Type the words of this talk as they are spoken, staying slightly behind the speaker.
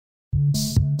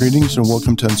Greetings and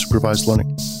welcome to Unsupervised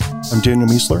Learning. I'm Daniel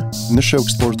Miesler, and this show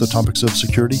explores the topics of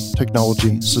security,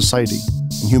 technology, society,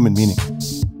 and human meaning.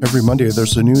 Every Monday,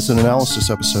 there's a news and analysis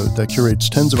episode that curates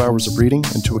tens of hours of reading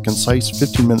into a concise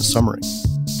 15-minute summary,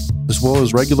 as well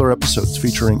as regular episodes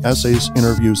featuring essays,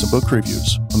 interviews, and book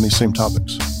reviews on these same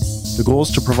topics. The goal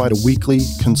is to provide a weekly,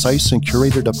 concise, and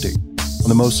curated update on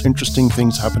the most interesting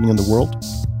things happening in the world,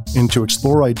 and to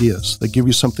explore ideas that give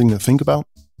you something to think about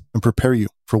and prepare you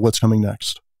for what's coming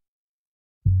next.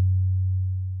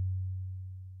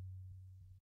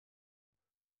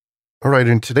 All right,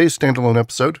 in today's standalone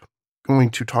episode, I'm going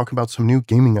to talk about some new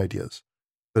gaming ideas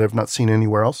that I've not seen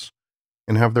anywhere else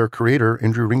and have their creator,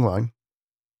 Andrew Ringlein,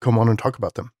 come on and talk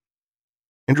about them.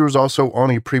 Andrew was also on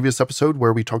a previous episode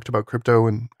where we talked about crypto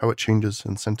and how it changes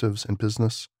incentives in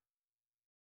business.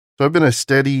 So I've been a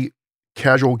steady,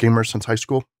 casual gamer since high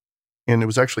school, and it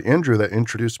was actually Andrew that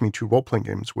introduced me to role-playing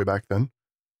games way back then.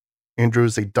 Andrew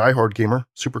is a diehard gamer,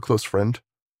 super close friend,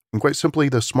 and quite simply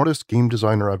the smartest game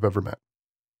designer I've ever met.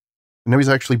 And now he's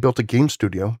actually built a game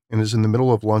studio and is in the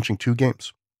middle of launching 2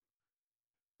 games.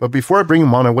 But before I bring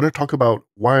him on, I want to talk about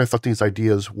why I thought these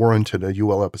ideas warranted a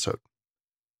UL episode.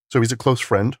 So he's a close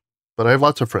friend, but I have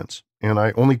lots of friends, and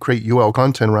I only create UL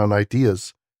content around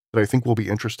ideas that I think will be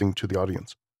interesting to the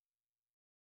audience.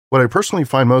 What I personally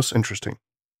find most interesting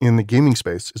in the gaming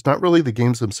space is not really the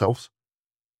games themselves,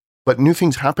 but new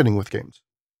things happening with games,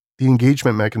 the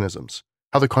engagement mechanisms,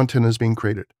 how the content is being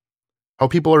created, how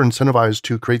people are incentivized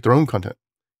to create their own content,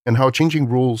 and how changing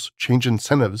rules change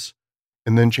incentives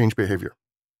and then change behavior.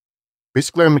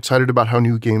 Basically, I'm excited about how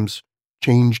new games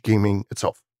change gaming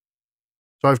itself.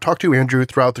 So I've talked to Andrew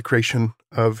throughout the creation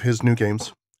of his new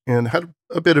games and had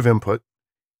a bit of input,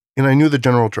 and I knew the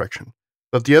general direction.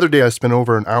 But the other day I spent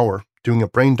over an hour doing a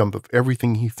brain dump of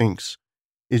everything he thinks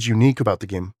is unique about the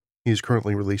game he is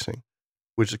currently releasing,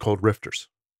 which is called Rifters.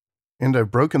 And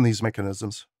I've broken these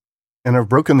mechanisms, and I've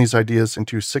broken these ideas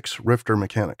into 6 Rifter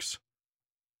mechanics.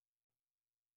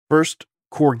 First,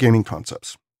 core gaming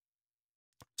concepts.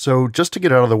 So just to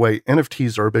get out of the way,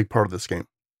 NFTs are a big part of this game.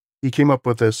 He came up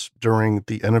with this during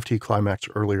the NFT climax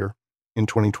earlier in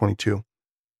 2022.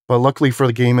 But luckily for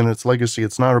the game and its legacy,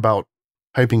 it's not about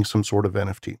hyping some sort of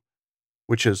NFT,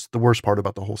 which is the worst part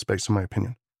about the whole space, in my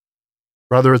opinion.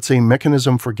 Rather, it's a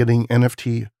mechanism for getting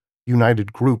NFT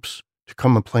united groups to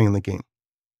come and play in the game.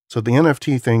 So the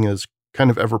NFT thing is kind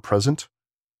of ever-present,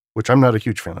 which I'm not a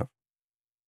huge fan of.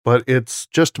 But it's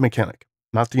just a mechanic,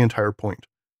 not the entire point.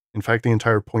 In fact, the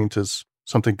entire point is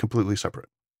something completely separate.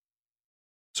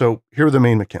 So here are the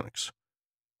main mechanics.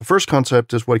 The first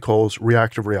concept is what he calls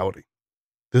reactive reality.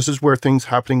 This is where things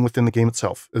happening within the game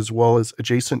itself, as well as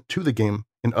adjacent to the game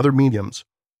in other mediums,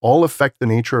 all affect the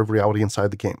nature of reality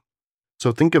inside the game.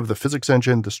 So think of the physics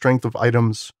engine, the strength of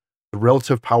items, the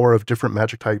relative power of different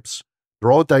magic types.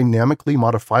 They're all dynamically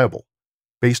modifiable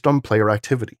based on player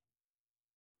activity.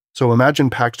 So imagine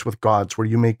pacts with gods where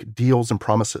you make deals and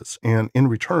promises, and in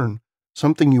return,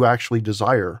 something you actually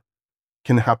desire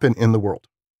can happen in the world.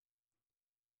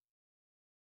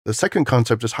 The second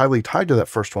concept is highly tied to that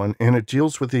first one, and it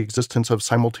deals with the existence of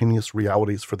simultaneous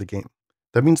realities for the game.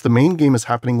 That means the main game is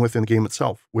happening within the game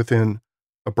itself, within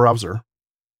a browser,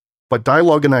 but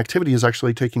dialogue and activity is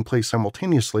actually taking place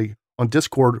simultaneously on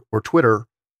Discord or Twitter,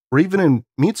 or even in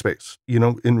MeetSpace,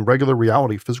 in regular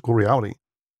reality, physical reality.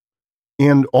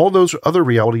 And all those other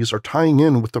realities are tying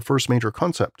in with the first major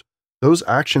concept. Those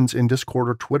actions in Discord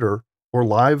or Twitter or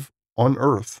live on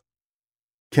Earth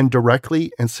can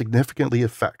directly and significantly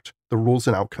affect the rules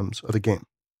and outcomes of the game.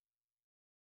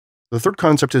 The third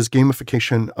concept is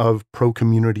gamification of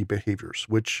pro-community behaviors,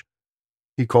 which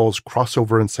he calls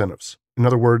crossover incentives. In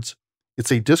other words,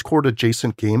 it's a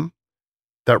Discord-adjacent game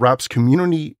that wraps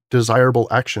community-desirable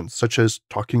actions, such as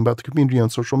talking about the community on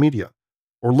social media,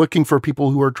 or looking for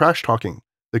people who are trash-talking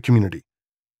the community.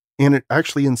 And it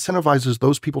actually incentivizes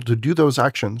those people to do those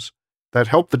actions that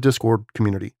help the Discord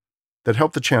community, that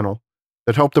help the channel,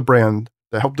 that help the brand,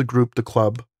 that help the group, the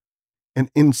club,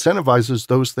 and incentivizes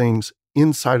those things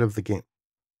inside of the game.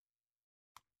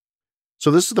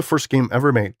 So this is the first game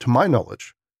ever made, to my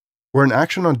knowledge, where an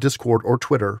action on Discord or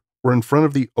Twitter or in front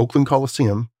of the Oakland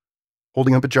Coliseum,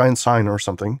 holding up a giant sign or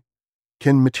something,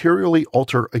 can materially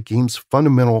alter a game's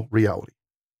fundamental reality.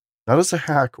 Not as a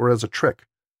hack or as a trick,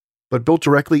 but built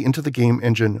directly into the game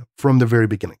engine from the very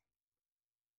beginning.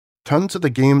 Tons of the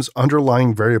game's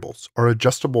underlying variables are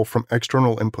adjustable from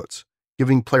external inputs,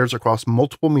 giving players across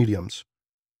multiple mediums,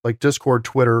 like Discord,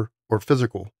 Twitter, or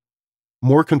physical,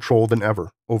 more control than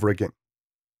ever over a game.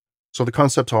 So the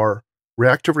concepts are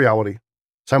reactive reality,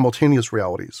 simultaneous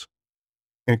realities,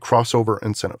 and crossover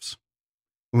incentives.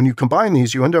 When you combine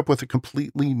these, you end up with a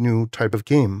completely new type of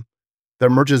game that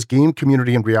merges game,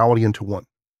 community, and reality into one,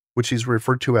 which is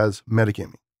referred to as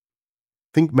metagaming.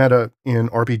 Think meta in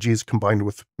RPGs combined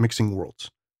with mixing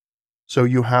worlds. So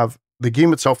you have the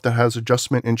game itself that has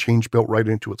adjustment and change built right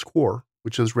into its core,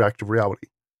 which is reactive reality.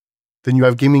 Then you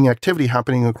have gaming activity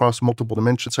happening across multiple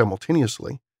dimensions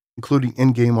simultaneously, including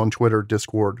in-game on Twitter,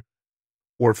 Discord,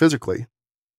 or physically,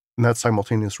 and that's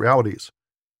simultaneous realities.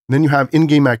 And then you have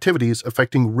in-game activities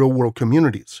affecting real-world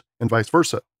communities, and vice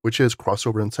versa, which is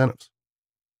crossover incentives.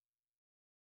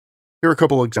 Here are a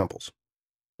couple of examples.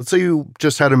 Let's say you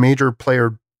just had a major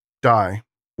player die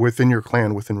within your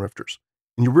clan within Rifters,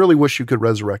 and you really wish you could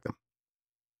resurrect them.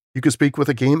 You could speak with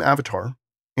a game avatar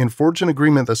and forge an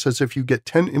agreement that says if you get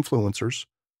 10 influencers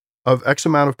of X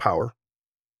amount of power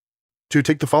to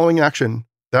take the following action,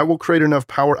 that will create enough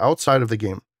power outside of the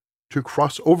game to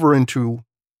cross over into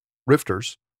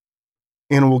Rifters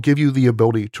and will give you the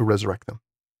ability to resurrect them.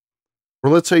 Or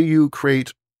let's say you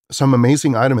create some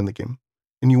amazing item in the game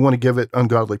and you want to give it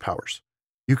ungodly powers.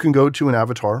 You can go to an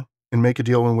avatar and make a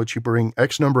deal in which you bring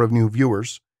X number of new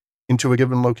viewers into a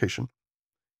given location.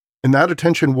 And that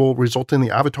attention will result in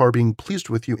the avatar being pleased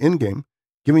with you in-game,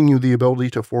 giving you the ability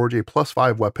to forge a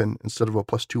 +5 weapon instead of a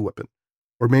 +2 weapon.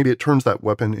 Or maybe it turns that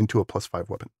weapon into a +5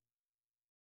 weapon.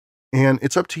 And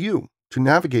it's up to you to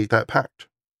navigate that pact,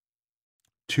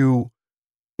 to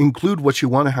include what you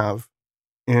want to have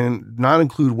and not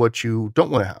include what you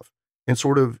don't want to have. And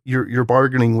sort of you're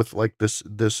bargaining with like this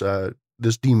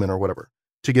demon or whatever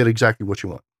to get exactly what you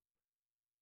want.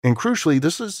 And crucially,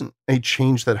 this isn't a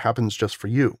change that happens just for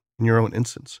you in your own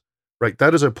instance, right?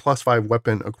 That is a +5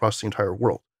 weapon across the entire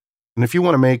world. And if you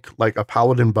want to make like a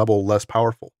paladin bubble less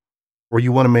powerful, or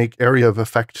you want to make area of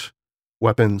effect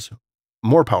weapons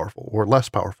more powerful or less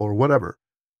powerful or whatever,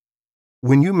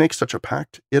 when you make such a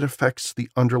pact, it affects the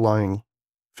underlying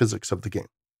physics of the game.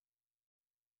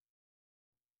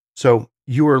 So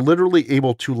you are literally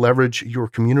able to leverage your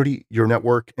community, your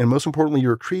network, and most importantly,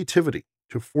 your creativity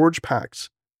to forge pacts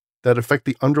that affect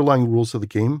the underlying rules of the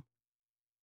game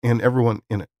and everyone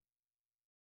in it.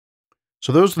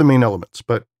 So those are the main elements,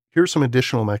 but here's some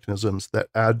additional mechanisms that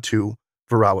add to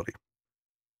virality.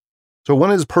 So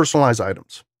one is personalized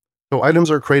items. So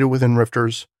items are created within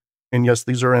Rifters, and yes,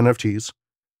 these are NFTs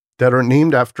that are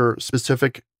named after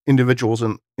specific individuals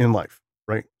in life,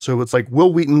 right? So it's like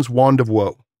Will Wheaton's Wand of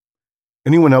Woe.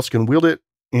 Anyone else can wield it,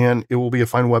 and it will be a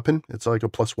fine weapon. It's like a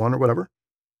 +1 or whatever.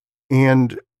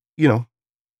 And,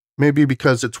 maybe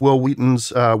because it's Will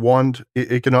Wheaton's wand,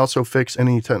 it can also fix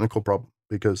any technical problem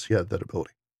because he had that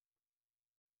ability.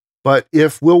 But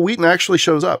if Will Wheaton actually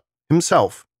shows up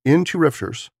himself into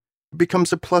Rifters, it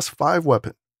becomes a +5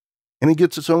 weapon, and it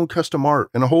gets its own custom art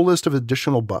and a whole list of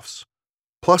additional buffs.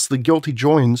 Plus, the guild he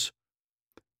joins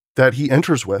that he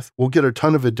enters with will get a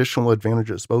ton of additional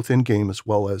advantages, both in-game as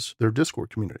well as their Discord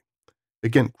community.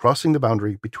 Again, crossing the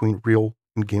boundary between real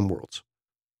and game worlds.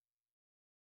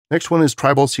 Next one is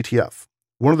Tribal CTF.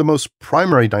 One of the most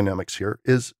primary dynamics here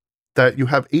is that you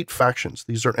have 8 factions.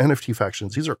 These are NFT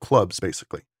factions. These are clubs,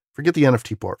 basically. Forget the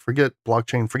NFT part. Forget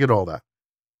blockchain. Forget all that.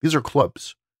 These are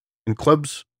clubs. And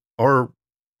clubs are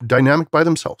dynamic by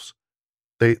themselves.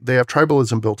 They have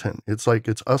tribalism built in. It's like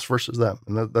it's us versus them.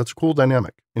 And that's a cool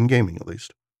dynamic, in gaming at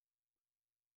least.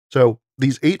 So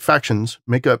these 8 factions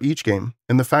make up each game.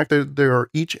 And the fact that there are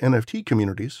each NFT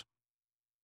communities,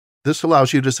 this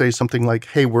allows you to say something like,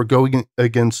 hey, we're going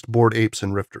against Bored Apes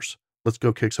and Rifters. Let's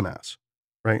go kick some ass,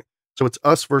 right? So it's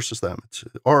us versus them. It's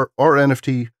our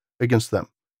NFT against them.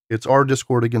 It's our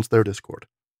Discord against their Discord.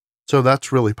 So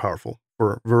that's really powerful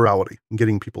for virality and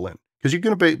getting people in. Because you're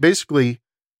going to basically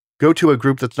go to a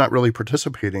group that's not really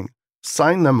participating,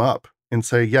 sign them up and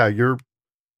say, yeah,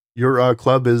 your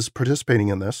club is participating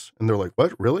in this. And they're like,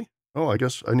 what, really? Oh, I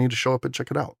guess I need to show up and check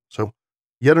it out. So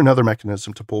yet another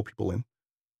mechanism to pull people in.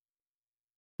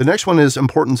 The next one is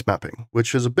importance mapping,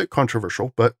 which is a bit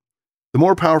controversial, but the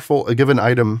more powerful a given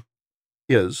item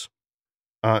is,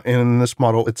 and in this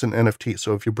model, it's an NFT.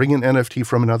 So if you bring an NFT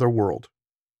from another world,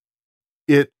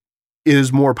 it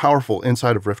is more powerful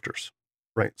inside of Rifters,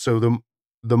 right? So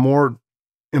the more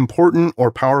important or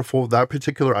powerful that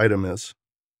particular item is,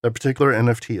 that particular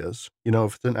NFT is,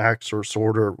 if it's an axe or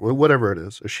sword or whatever it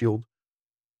is, a shield,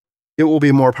 it will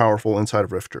be more powerful inside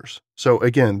of Rifters. So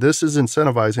again, this is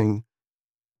incentivizing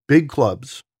big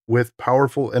clubs with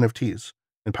powerful NFTs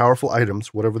and powerful items,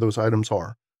 whatever those items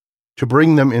are, to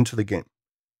bring them into the game.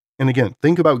 And again,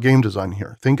 think about game design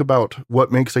here. Think about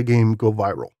what makes a game go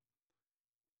viral.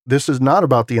 This is not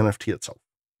about the NFT itself.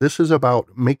 This is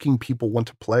about making people want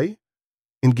to play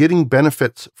and getting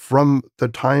benefits from the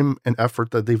time and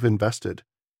effort that they've invested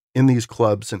in these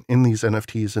clubs and in these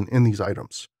NFTs and in these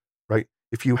items, right?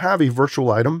 If you have a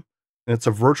virtual item and it's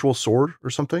a virtual sword or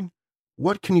something,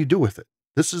 what can you do with it?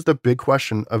 This is the big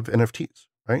question of NFTs,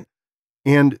 right?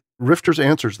 And Rifters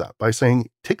answers that by saying,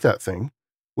 take that thing,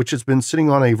 which has been sitting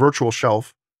on a virtual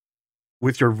shelf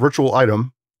with your virtual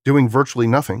item doing virtually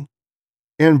nothing,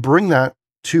 and bring that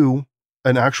to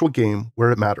an actual game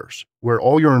where it matters, where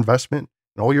all your investment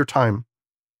and all your time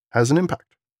has an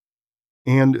impact.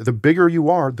 And the bigger you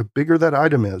are, the bigger that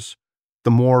item is,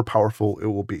 the more powerful it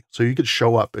will be. So you could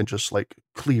show up and just like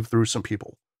cleave through some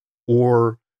people,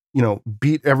 or, you know,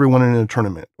 beat everyone in a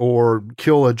tournament, or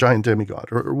kill a giant demigod,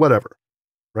 or whatever,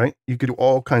 right? You could do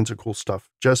all kinds of cool stuff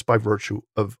just by virtue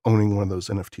of owning one of those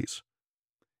NFTs.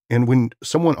 And when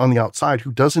someone on the outside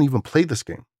who doesn't even play this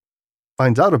game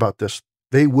finds out about this,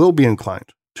 they will be inclined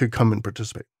to come and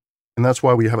participate. And that's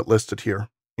why we have it listed here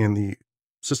in the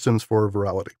systems for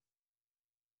virality.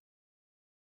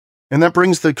 And that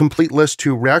brings the complete list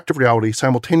to reactive reality,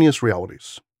 simultaneous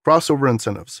realities, crossover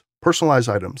incentives, personalized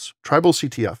items, tribal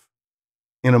CTF,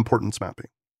 and importance mapping.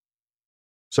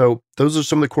 So those are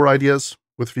some of the core ideas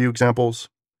with a few examples.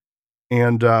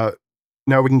 And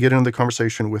now we can get into the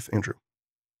conversation with Andrew.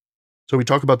 So we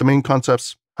talk about the main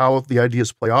concepts, how the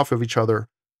ideas play off of each other,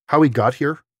 how he got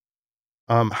here,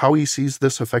 how he sees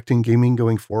this affecting gaming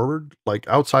going forward, like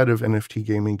outside of NFT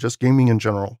gaming, just gaming in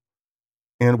general,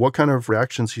 and what kind of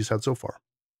reactions he's had so far.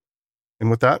 And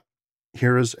with that,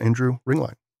 here is Andrew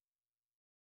Ringlein.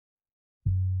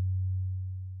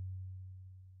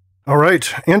 All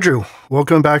right, Andrew,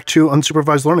 welcome back to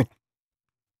Unsupervised Learning.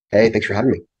 Hey, thanks for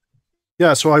having me.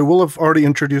 Yeah, so I will have already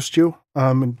introduced you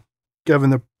and given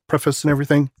the preface and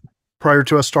everything prior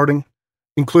to us starting,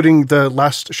 including the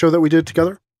last show that we did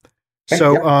together. Okay,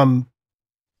 So yeah.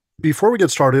 before we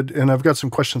get started, and I've got some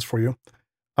questions for you,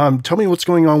 tell me what's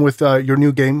going on with your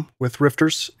new game with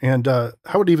Rifters and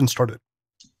how it even started.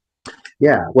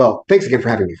 Yeah, well, thanks again for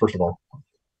having me, first of all.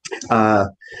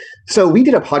 So we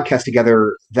did a podcast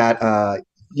together that,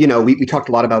 we talked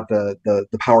a lot about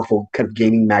the powerful kind of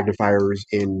gaming magnifiers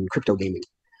in crypto gaming.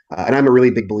 And I'm a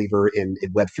really big believer in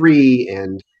Web3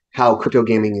 and how crypto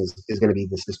gaming is going to be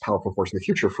this powerful force in the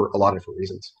future for a lot of different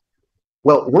reasons.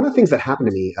 Well, one of the things that happened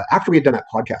to me after we had done that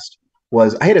podcast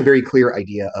was I had a very clear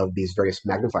idea of these various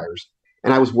magnifiers.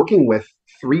 And I was working with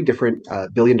three different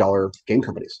billion-dollar game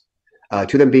companies,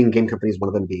 two of them being game companies, one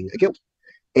of them being a guild.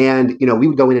 And, we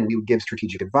would go in and we would give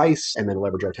strategic advice and then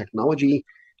leverage our technology.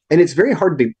 And it's very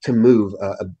hard to move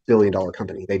a billion-dollar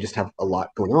company. They just have a lot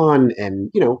going on.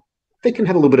 And, they can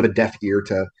have a little bit of a deaf ear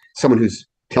to someone who's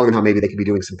telling them how maybe they could be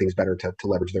doing some things better to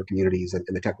leverage their communities and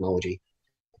the technology.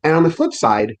 And on the flip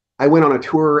side, I went on a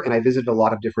tour and I visited a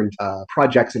lot of different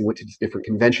projects and went to different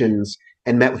conventions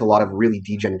and met with a lot of really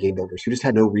degen game builders who just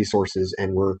had no resources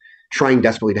and were trying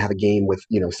desperately to have a game with,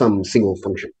 some single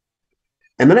function.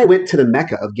 And then I went to the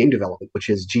mecca of game development, which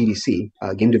is GDC,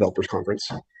 Game Developers Conference.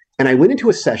 And I went into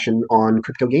a session on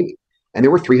crypto gaming. And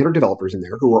there were 300 developers in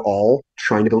there who were all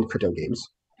trying to build crypto games.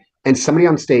 And somebody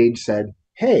on stage said,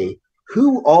 hey,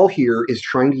 who all here is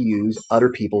trying to use other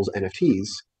people's NFTs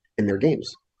in their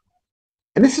games?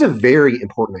 And this is a very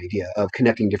important idea of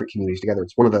connecting different communities together.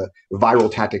 It's one of the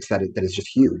viral tactics that is just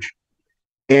huge.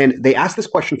 And they asked this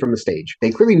question from the stage.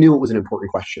 They clearly knew it was an important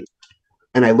question.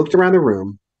 And I looked around the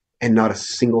room and not a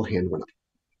single hand went up.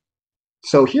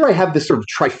 So here I have this sort of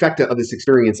trifecta of this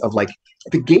experience of like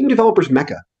the game developers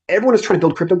mecca. Everyone is trying to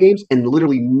build crypto games and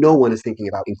literally no one is thinking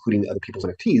about including other people's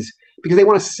NFTs because they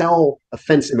want to sell a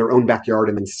fence in their own backyard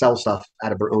and then sell stuff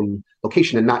out of their own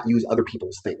location and not use other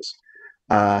people's things.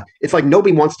 It's like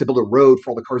nobody wants to build a road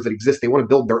for all the cars that exist. They want to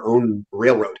build their own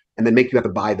railroad and then make you have to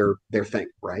buy their thing,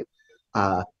 right?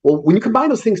 Well, when you combine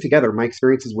those things together, my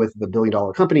experiences with the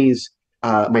billion-dollar companies,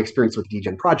 my experience with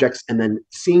degen projects, and then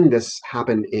seeing this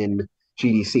happen in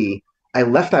GDC, I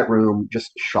left that room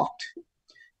just shocked.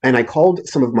 And I called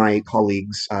some of my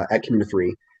colleagues at Community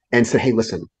 3 and said, hey,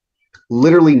 listen,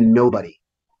 literally nobody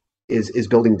is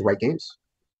building the right games.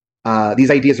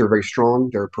 These ideas are very strong.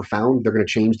 They're profound. They're going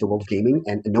to change the world of gaming,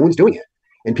 and no one's doing it.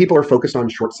 And people are focused on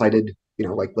short-sighted,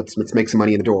 like let's make some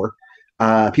money in the door.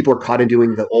 People are caught in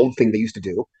doing the old thing they used to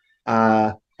do.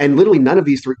 And literally none of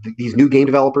these new game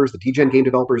developers, the degen game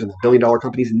developers and the billion-dollar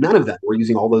companies, none of them were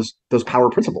using all those power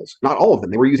principles. Not all of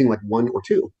them. They were using like one or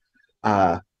two.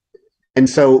 And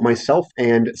so myself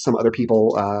and some other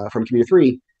people from Community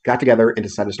 3 got together and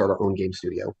decided to start our own game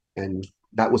studio. And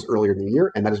that was earlier in the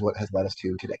year, and that is what has led us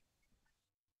to today.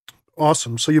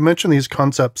 Awesome. So you mentioned these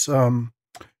concepts,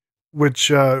 which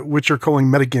you're calling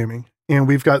metagaming. And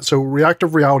we've got, so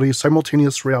reactive reality,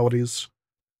 simultaneous realities,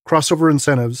 crossover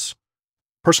incentives,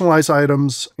 personalized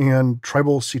items, and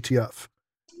tribal CTF.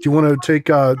 Do you want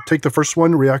to take the first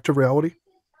one, reactive reality?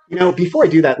 Before I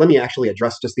do that, let me actually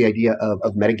address just the idea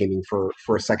of metagaming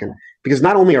for a second, because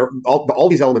not only are all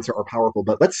these elements are powerful,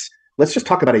 but let's just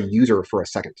talk about a user for a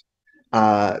second.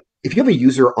 If you have a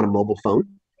user on a mobile phone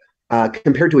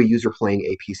compared to a user playing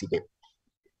a PC game,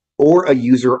 or a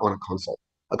user on a console.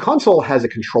 A console has a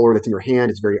controller that's in your hand.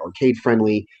 It's very arcade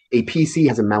friendly. A PC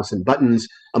has a mouse and buttons.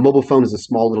 A mobile phone is a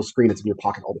small little screen that's in your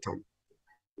pocket all the time.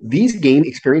 These game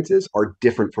experiences are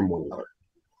different from one another.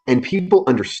 And people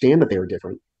understand that they are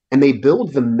different. And they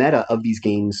build the meta of these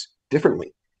games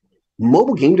differently.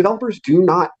 Mobile game developers do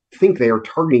not think they are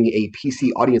targeting a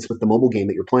PC audience with the mobile game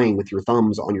that you're playing with your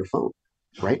thumbs on your phone,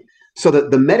 right? So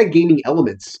the metagaming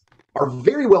elements are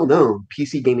very well known.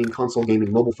 PC gaming, console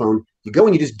gaming, mobile phone. You go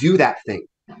and you just do that thing.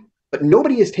 But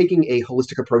nobody is taking a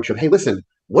holistic approach of, hey, listen,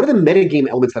 what are the metagame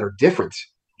elements that are different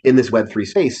in this Web3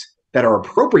 space, that are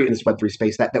appropriate in this Web3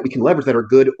 space, that we can leverage, that are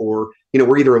good, or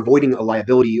we're either avoiding a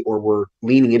liability or we're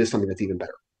leaning into something that's even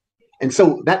better. And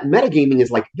so that metagaming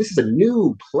is like, this is a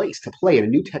new place to play and a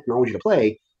new technology to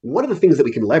play. What are the things that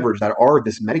we can leverage that are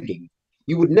this metagame?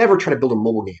 You would never try to build a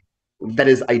mobile game that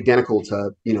is identical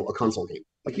to a console game.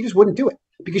 Like, you just wouldn't do it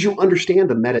because you understand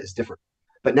the meta is different.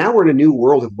 But now we're in a new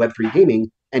world of Web3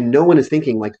 gaming, and no one is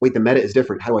thinking like, wait, the meta is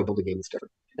different. How do I build a game that's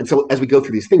different? And so as we go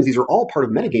through these things, these are all part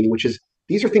of metagaming, which is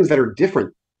these are things that are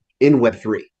different in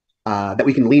Web3 that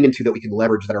we can lean into, that we can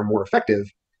leverage, that are more effective.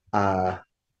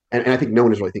 And I think no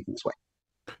one is really thinking this way.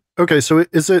 Okay, so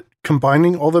is it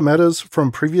combining all the metas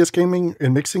from previous gaming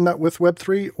and mixing that with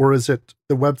Web3, or is it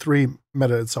the Web3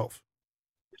 meta itself?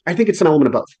 I think it's an element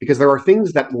of both, because there are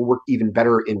things that will work even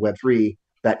better in Web3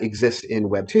 that exist in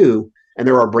Web2, and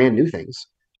there are brand new things.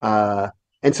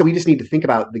 And so we just need to think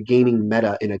about the gaming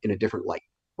meta in a different light,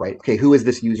 right? Okay, who is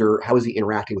this user? How is he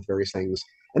interacting with various things?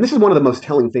 And this is one of the most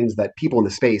telling things that people in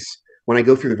the space, when I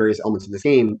go through the various elements of this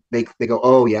game, they go,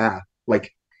 oh yeah,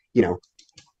 like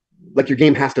your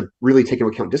game has to really take into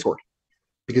account Discord,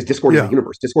 because Discord is the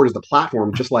universe. Discord is the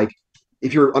platform. Just like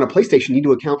if you're on a PlayStation, you need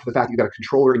to account for the fact that you've got a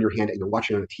controller in your hand and you're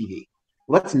watching on a TV.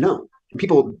 Well, that's known. And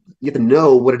people, you have to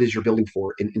know what it is you're building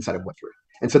for inside of Web3.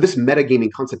 And so this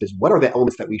metagaming concept is, what are the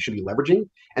elements that we should be leveraging?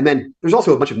 And then there's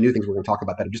also a bunch of new things we're going to talk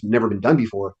about that have just never been done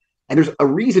before. And there's a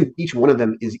reason each one of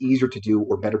them is easier to do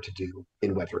or better to do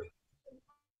in Web3.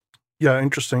 Yeah,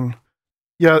 interesting.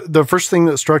 Yeah, the first thing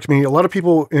that struck me, a lot of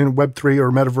people in Web3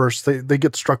 or Metaverse, they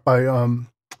get struck by,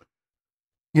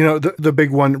 the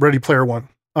big one, Ready Player One.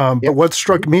 But what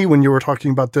struck me when you were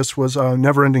talking about this was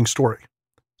Never Ending Story.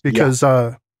 Because,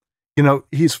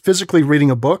 he's physically reading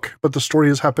a book, but the story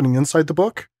is happening inside the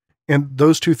book. And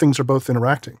those two things are both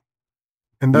interacting.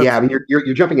 And I mean,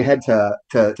 you're jumping ahead to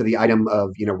the item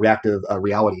of, reactive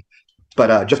reality.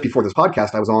 But just before this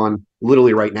podcast, I was on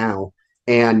literally right now.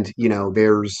 And,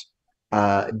 there's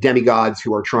demigods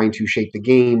who are trying to shape the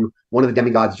game. One of the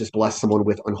demigods just blessed someone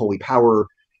with unholy power.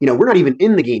 We're not even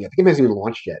in the game yet. The game hasn't even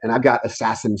launched yet. And I've got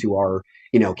assassins who are,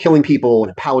 killing people,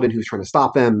 and a paladin who's trying to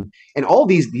stop them. And all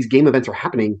these game events are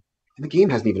happening, and the game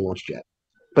hasn't even launched yet.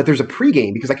 But there's a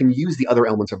pregame because I can use the other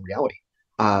elements of reality.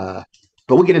 But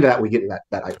we'll get into that when we get into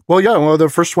that item. Well, the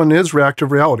first one is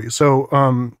reactive reality. So,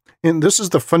 and this is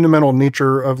the fundamental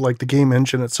nature of like the game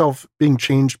engine itself being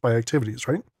changed by activities,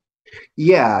 right?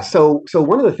 Yeah. So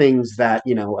one of the things that,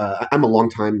 I'm a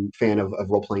longtime fan of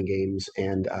role-playing games,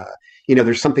 and,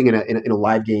 there's something in a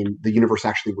live game, the universe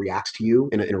actually reacts to you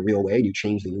in a real way, and you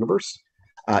change the universe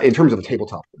in terms of a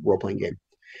tabletop role-playing game.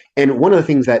 And one of the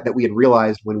things that we had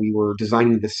realized when we were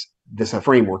designing this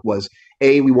framework was,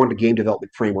 we wanted a game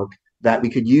development framework that we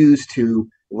could use to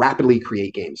rapidly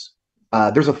create games.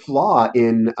 There's a flaw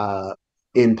in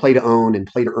play-to-own and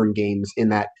play-to-earn games in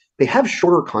that they have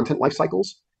shorter content life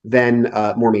cycles than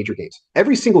more major games.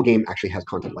 Every single game actually has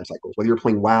content life cycles. Whether you're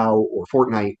playing WoW or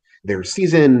Fortnite, there's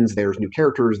seasons, there's new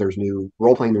characters, there's new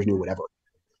role-playing, there's new whatever.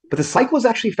 But the cycle is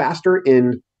actually faster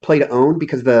in play-to-own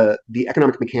because the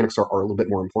economic mechanics are a little bit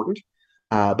more important.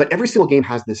 But every single game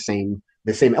has the same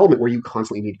element where you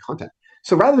constantly need content.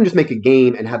 So rather than just make a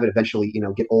game and have it eventually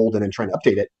get old and then trying to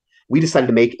update it, we decided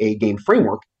to make a game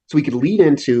framework so we could lead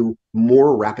into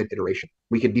more rapid iteration.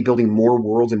 We could be building more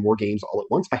worlds and more games all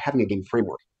at once by having a game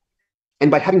framework. And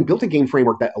by having built a game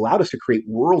framework that allowed us to create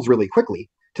worlds really quickly,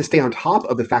 to stay on top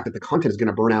of the fact that the content is going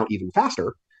to burn out even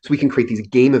faster, so we can create these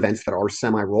game events that are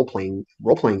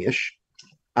role-playing-ish,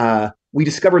 we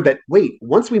discovered that,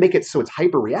 once we make it so it's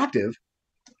hyper-reactive,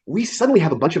 we suddenly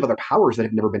have a bunch of other powers that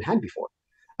have never been had before.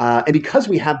 And because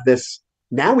we have this,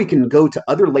 now we can go to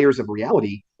other layers of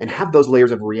reality and have those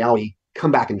layers of reality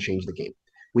come back and change the game.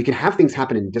 We can have things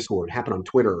happen in Discord, happen on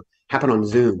Twitter, happen on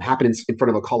Zoom, happen in front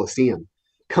of a coliseum,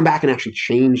 come back and actually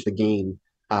change the game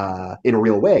in a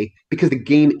real way, because the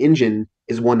game engine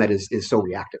is one that is so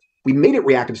reactive. We made it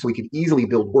reactive so we could easily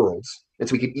build worlds, and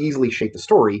so we could easily shape the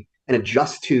story and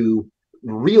adjust to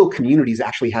real communities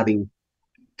actually having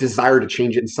desire to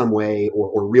change it in some way,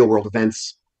 or real world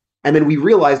events. And then we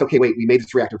realized, okay, wait, we made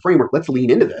this reactive framework. Let's lean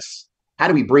into this. How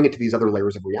do we bring it to these other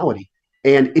layers of reality?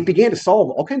 And it began to solve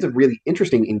all kinds of really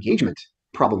interesting engagement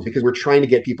problems, because we're trying to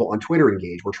get people on Twitter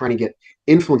engaged. We're trying to get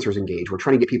influencers engaged. We're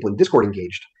trying to get people in Discord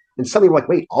engaged. And suddenly we're like,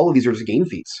 wait, all of these are just game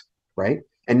feeds, right?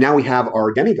 And now we have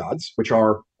our demigods, which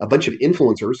are a bunch of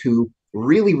influencers who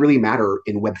really, really matter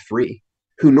in Web3,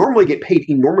 who normally get paid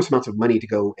enormous amounts of money to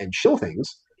go and shill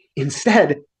things.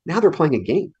 Instead, now they're playing a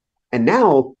game. And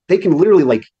now they can literally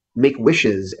like make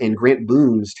wishes and grant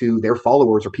boons to their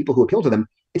followers or people who appeal to them.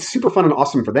 It's super fun and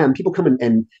awesome for them. People come in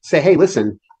and say, hey,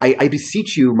 listen, I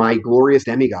beseech you, my glorious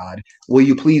demigod, will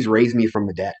you please raise me from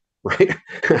the dead? Right?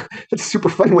 It's super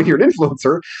fun when you're an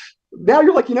influencer. Now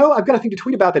you're like, I've got a thing to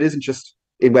tweet about that isn't just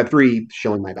in Web3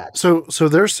 shilling my badge. So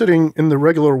they're sitting in the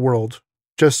regular world,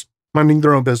 just minding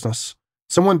their own business.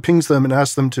 Someone pings them and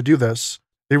asks them to do this.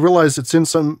 They realize it's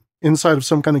inside of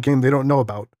some kind of game they don't know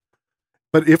about.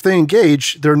 But if they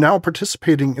engage, they're now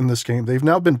participating in this game. They've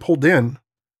now been pulled in.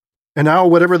 And now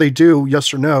whatever they do,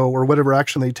 yes or no, or whatever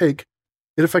action they take,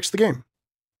 it affects the game.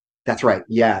 That's right.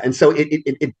 Yeah. And so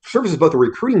it serves as both a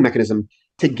recruiting mechanism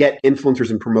to get influencers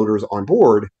and promoters on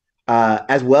board,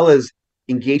 as well as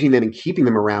engaging them and keeping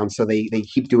them around so they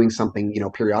keep doing something,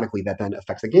 periodically that then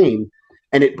affects the game.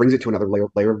 And it brings it to another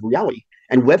layer of reality.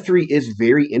 And Web3 is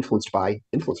very influenced by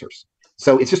influencers.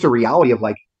 So it's just a reality of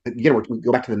like, we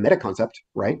go back to the meta concept,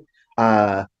 right?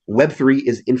 Web3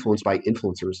 is influenced by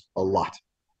influencers a lot.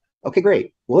 Okay,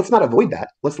 great. Well, let's not avoid that.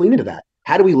 Let's lean into that.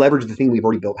 How do we leverage the thing we've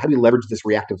already built? How do we leverage this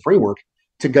reactive framework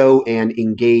to go and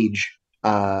engage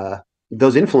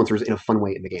those influencers in a fun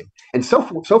way in the game? And so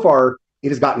far, it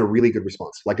has gotten a really good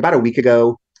response. Like about a week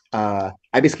ago, I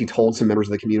basically told some members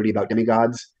of the community about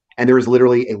demigods, and there is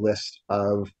literally a list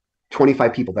of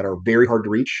 25 people that are very hard to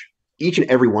reach. Each and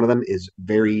every one of them is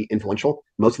very influential.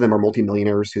 Most of them are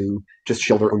multimillionaires who just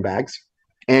shill their own bags.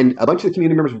 And a bunch of the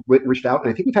community members reached out,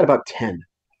 and I think we've had about 10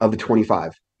 of the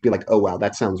 25 be like, oh, wow,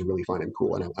 that sounds really fun and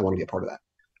cool, and I want to be a part of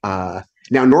that.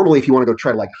 Now, normally, if you want to go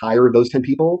try to like hire those 10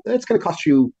 people, it's going to cost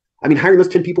you, hiring those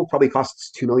 10 people probably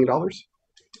costs $2 million.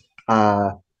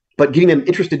 But getting them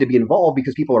interested to be involved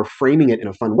because people are framing it in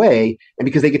a fun way, and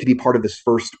because they get to be part of this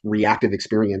first reactive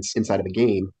experience inside of a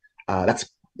game, that's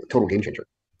a total game changer.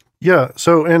 Yeah.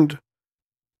 So, and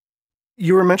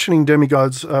you were mentioning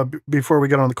demigods before we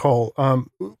got on the call.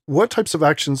 What types of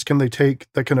actions can they take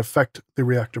that can affect the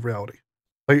reactive reality?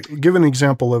 Like, give an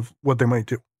example of what they might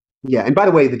do. Yeah, and by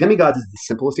the way, the demigods is the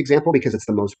simplest example because it's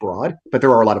the most broad, but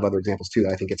there are a lot of other examples too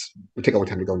that I think would take a long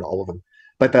time to go into all of them.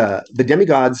 But the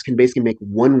demigods can basically make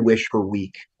one wish per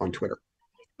week on Twitter.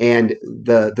 And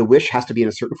the wish has to be in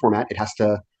a certain format. It has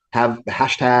to have the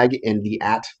hashtag and the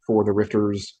 @ for the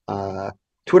Rifters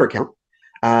Twitter account.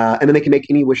 And then they can make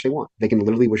any wish they want. They can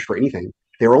literally wish for anything.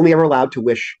 They're only ever allowed to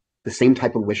wish the same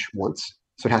type of wish once.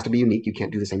 So it has to be unique. You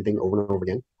can't do the same thing over and over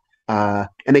again.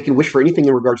 And they can wish for anything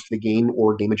in regards to the game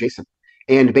or game adjacent.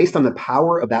 And based on the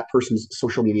power of that person's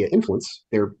social media influence,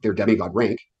 their demigod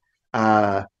rank,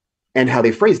 and how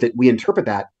they phrased it, we interpret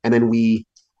that, and then we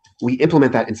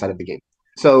implement that inside of the game.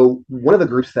 So one of the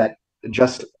groups that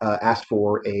just asked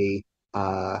for a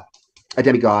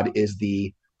demigod is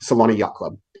the Solana Yacht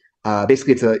Club.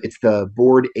 Basically, it's the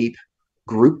Bored Ape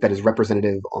group that is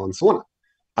representative on Solana.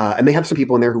 And they have some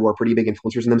people in there who are pretty big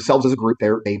influencers, and themselves as a group,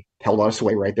 they held a lot of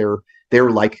sway, right?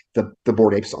 They're like the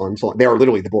Bored Apes on Solana. They are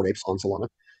literally the Bored Apes on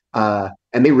Solana.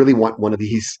 And they really want one of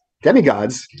these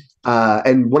demigods.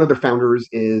 And one of their founders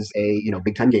is a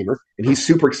big time gamer, and he's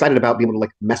super excited about being able to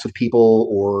like mess with people,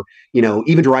 or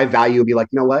even derive value and be like,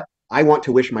 you know what, I want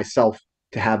to wish myself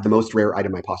to have the most rare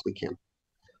item I possibly can.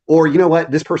 Or, you know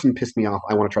what, this person pissed me off,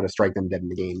 I want to try to strike them dead in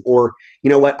the game. Or, you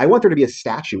know what, I want there to be a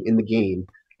statue in the game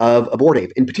of a Bored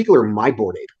Ape, in particular my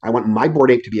Bored Ape. I want my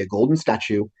Bored Ape to be a golden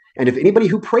statue, and if anybody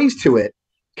who prays to it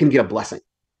can get a blessing.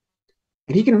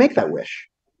 And he can make that wish.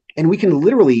 And we can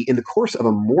literally, in the course of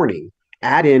a morning,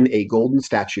 add in a golden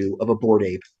statue of a Bored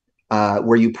Ape,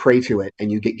 where you pray to it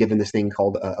and you get given this thing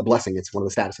called a blessing. It's one of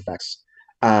the status effects.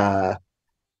 And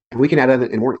we can add it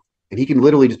in the morning. And he can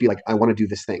literally just be like, I want to do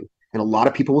this thing. And a lot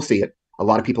of people will see it. A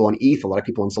lot of people on ETH, a lot of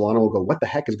people on Solana will go, what the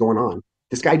heck is going on?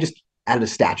 This guy just added a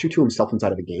statue to himself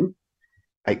inside of a game.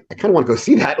 I kind of want to go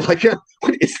see that. Like,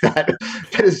 what is that?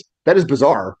 That is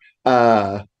bizarre.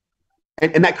 And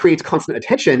that creates constant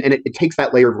attention, and it takes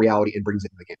that layer of reality and brings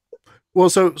it into the game. Well,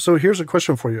 so here's a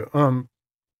question for you. And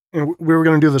we were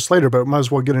going to do this later, but might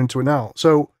as well get into it now.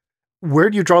 So, where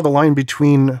do you draw the line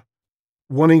between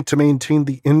wanting to maintain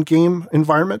the in-game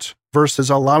environment versus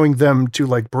allowing them to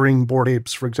like bring Bored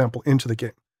Apes, for example, into the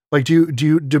game? Like, do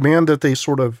you demand that they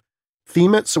sort of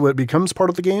theme it so it becomes part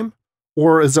of the game,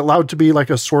 or is it allowed to be like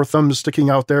a sore thumb sticking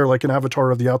out there like an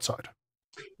avatar of the outside?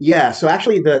 Yeah, so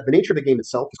actually, the nature of the game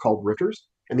itself is called Rifters,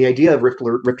 and the idea of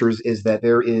Rifters is that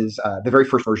there is the very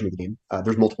first version of the game.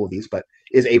 There's multiple of these, but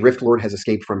is a Rift Lord has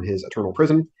escaped from his eternal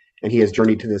prison, and he has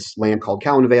journeyed to this land called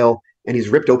Vale, and he's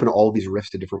ripped open all of these rifts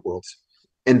to different worlds,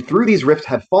 and through these rifts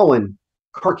have fallen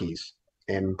car keys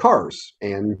and cars,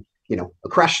 and a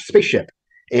crashed spaceship,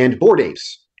 and Bored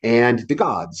Apes, and the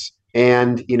gods,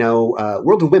 and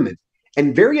World of Women,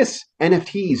 and various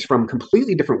NFTs from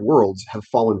completely different worlds have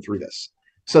fallen through this.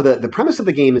 So the premise of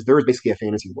the game is there is basically a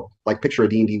fantasy world, like picture a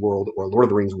D&D world or a Lord of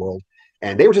the Rings world.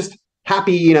 And they were just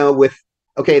happy, with,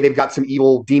 okay, they've got some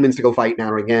evil demons to go fight now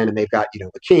and again, and they've got,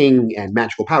 a king and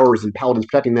magical powers and paladins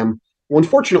protecting them. Well,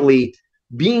 unfortunately,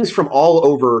 beings from all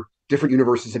over different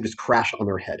universes have just crashed on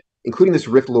their head, including this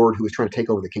Rift Lord who is trying to take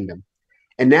over the kingdom.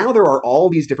 And now there are all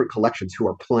these different collections who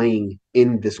are playing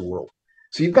in this world.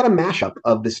 So you've got a mashup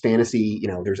of this fantasy,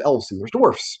 there's elves and there's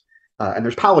dwarfs, and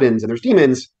there's paladins and there's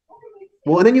demons.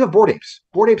 Well, and then you have Bored Apes.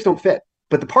 Bored Apes don't fit.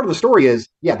 But the part of the story is,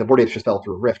 yeah, the Bored Apes just fell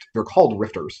through a rift. They're called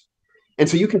rifters. And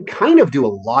so you can kind of do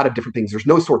a lot of different things. There's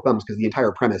no sore thumbs because the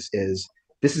entire premise is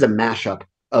this is a mashup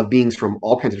of beings from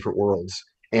all kinds of different worlds,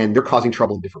 and they're causing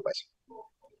trouble in different ways.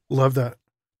 Love that.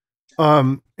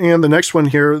 And the next one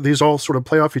here, these all sort of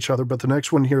play off each other, but the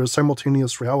next one here is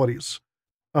simultaneous realities.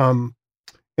 And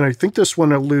I think this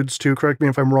one alludes to, correct me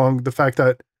if I'm wrong, the fact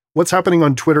that what's happening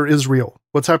on Twitter is real.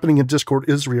 What's happening in Discord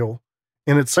is real.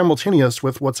 And it's simultaneous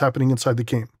with what's happening inside the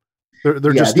game.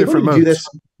 They're just different modes. Do this.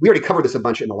 We already covered this a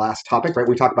bunch in the last topic, right?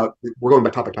 We talked about, we're going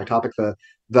by topic.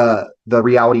 The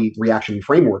reality reaction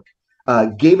framework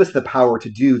gave us the power to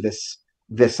do this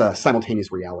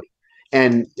simultaneous reality.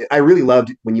 And I really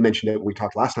loved when you mentioned it when we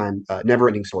talked last time,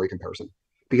 never-ending story comparison,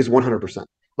 because 100%.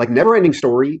 Like never-ending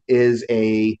story is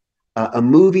a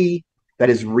movie that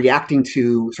is reacting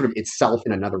to sort of itself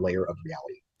in another layer of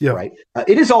reality. Yeah. Right.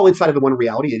 It is all inside of the one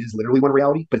reality. It is literally one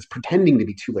reality, but it's pretending to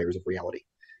be two layers of reality.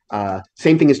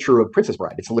 Same thing is true of Princess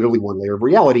Bride. It's literally one layer of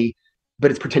reality,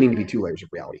 but it's pretending to be two layers of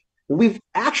reality. Well, we've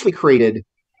actually created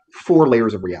 4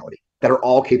 layers of reality that are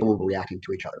all capable of reacting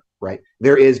to each other. Right.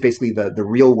 There is basically the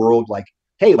real world. Like,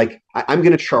 hey, like I'm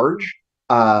going to charge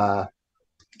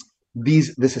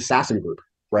this assassin group.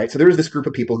 Right. So there's this group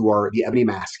of people who are the Ebony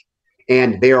Mask,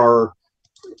 and they are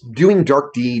doing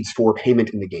dark deeds for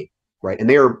payment in the game. Right. And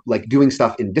they're like doing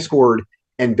stuff in Discord,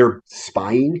 and they're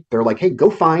spying. They're like, hey,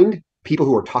 go find people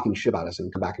who are talking shit about us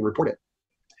and come back and report it.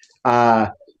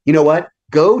 You know what?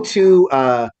 Go to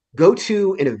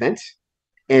an event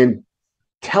and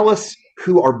tell us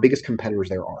who our biggest competitors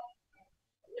there are.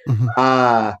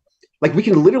 Mm-hmm. Like we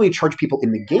can literally charge people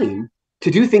in the game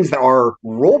to do things that are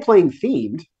role-playing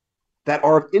themed, that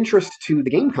are of interest to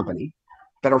the game company,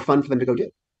 that are fun for them to go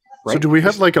do. Right? So do we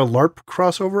have like a LARP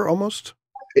crossover almost?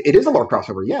 It is a LARP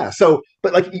crossover, yeah. So,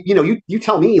 but like, you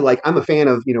tell me, like, I'm a fan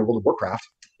of, World of Warcraft.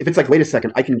 If it's like, wait a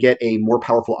second, I can get a more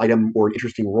powerful item or an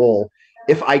interesting role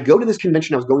if I go to this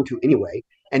convention I was going to anyway,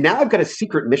 and now I've got a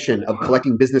secret mission of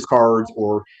collecting business cards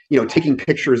or, taking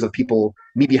pictures of people,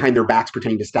 me behind their backs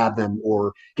pretending to stab them,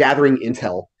 or gathering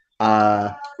intel,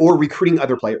 or recruiting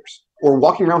other players, or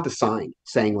walking around with a sign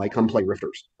saying, like, come play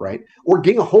Rifters, right? Or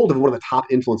getting a hold of one of the top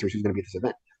influencers who's going to be at this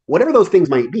event. Whatever those things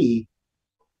might be,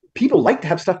 people like to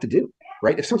have stuff to do,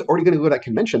 right? If someone's already going to go to that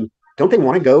convention, don't they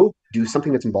want to go do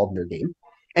something that's involved in their game?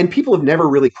 And people have never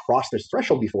really crossed this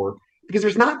threshold before because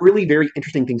there's not really very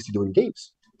interesting things to do in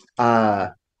games.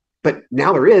 But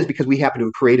now there is, because we happen to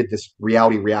have created this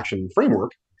reality reaction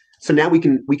framework. So now we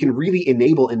can really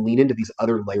enable and lean into these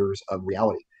other layers of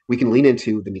reality. We can lean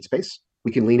into the meat space.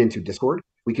 We can lean into Discord.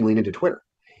 We can lean into Twitter.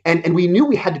 And we knew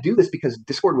we had to do this because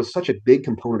Discord was such a big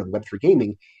component of Web3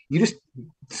 gaming.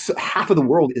 Half of the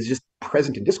world is just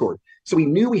present in Discord. So we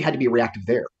knew we had to be reactive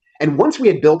there. And once we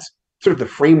had built sort of the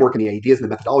framework and the ideas and the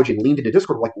methodology and leaned into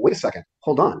Discord, we're like, wait a second,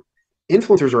 hold on.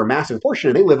 Influencers are a massive portion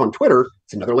and they live on Twitter.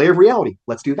 It's another layer of reality.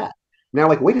 Let's do that. Now,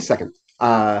 like, wait a second.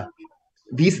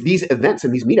 These events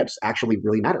and these meetups actually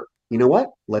really matter. You know what?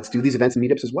 Let's do these events and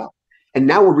meetups as well. And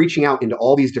now we're reaching out into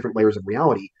all these different layers of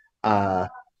reality.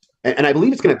 And I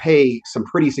believe it's going to pay some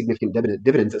pretty significant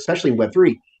dividends, especially in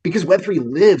Web3, because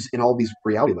Web3 lives in all these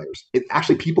reality layers.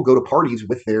 Actually, people go to parties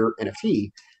with their NFT.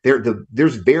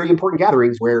 There's very important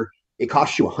gatherings where it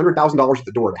costs you $100,000 at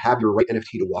the door to have your right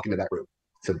NFT to walk into that room.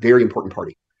 It's a very important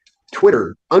party.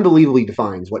 Twitter unbelievably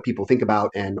defines what people think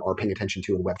about and are paying attention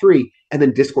to in Web3, and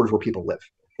then Discord is where people live.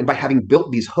 And by having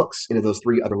built these hooks into those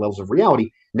three other levels of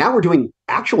reality, now we're doing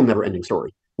actual never-ending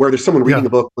story, where there's someone reading a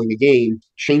book, playing a game,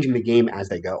 changing the game as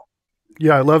they go.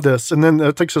 Yeah, I love this. And then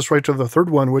that takes us right to the third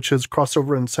one, which is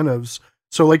crossover incentives.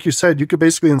 So like you said, you could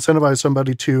basically incentivize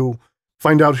somebody to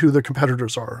find out who the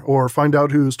competitors are, or find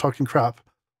out who's talking crap,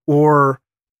 or,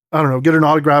 I don't know, get an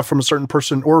autograph from a certain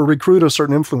person, or recruit a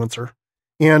certain influencer.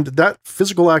 And that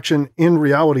physical action in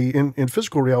reality, in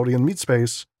physical reality, in meat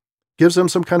space, gives them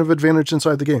some kind of advantage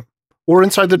inside the game or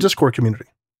inside the Discord community.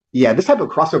 Yeah, this type of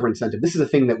crossover incentive, this is a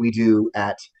thing that we do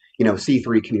at,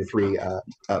 C3, Community 3,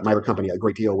 my other company, a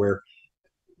great deal, where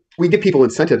we give people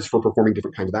incentives for performing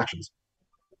different kinds of actions.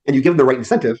 And you give them the right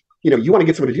incentive. You want to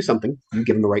get someone to do something, you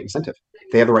give them the right incentive.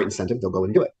 If they have the right incentive, they'll go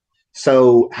and do it.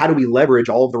 So how do we leverage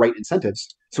all of the right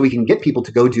incentives so we can get people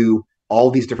to go do all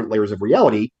these different layers of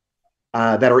reality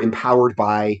that are empowered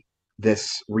by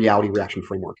this reality reaction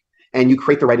framework? And you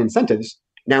create the right incentives.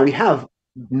 Now we have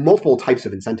multiple types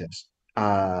of incentives.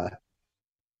 That's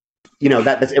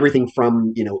everything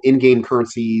from in-game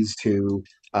currencies to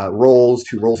roles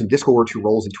in Discord to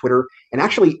roles in Twitter. And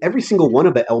actually, every single one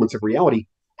of the elements of reality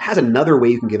has another way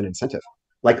you can give an incentive.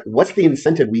 Like, what's the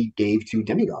incentive we gave to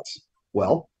demigods?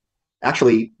 Well,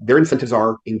 actually, their incentives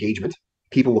are engagement.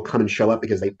 People will come and show up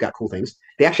because they've got cool things.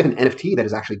 They actually have an NFT that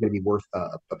is actually going to be worth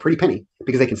a pretty penny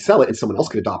because they can sell it and someone else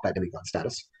could adopt that demigod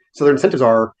status. So their incentives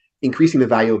are increasing the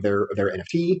value of their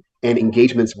NFT and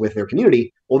engagements with their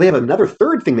community. Well, they have another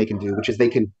third thing they can do, which is they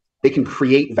can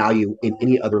create value in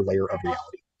any other layer of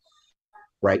reality,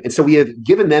 right? And so we have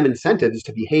given them incentives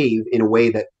to behave in a way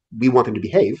that we want them to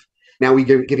behave. Now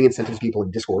we're giving incentives to people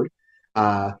in Discord,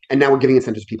 and now we're giving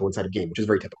incentives to people inside of game, which is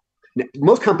very typical. Now,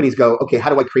 most companies go, okay, how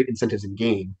do I create incentives in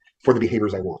game for the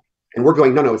behaviors I want? And we're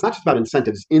going, no, it's not just about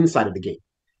incentives inside of the game.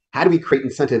 How do we create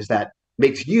incentives that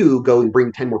makes you go and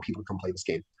bring 10 more people to come play this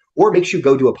game, or makes you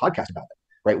go do a podcast about it,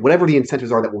 right? Whatever the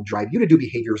incentives are that will drive you to do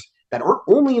behaviors that aren't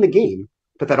only in a game,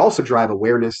 but that also drive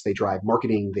awareness, they drive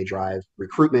marketing, they drive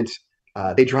recruitment,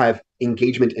 they drive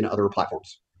engagement in other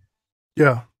platforms.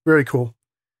 Yeah, very cool.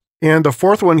 And the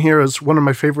fourth one here is one of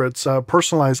my favorites,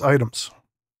 personalized items.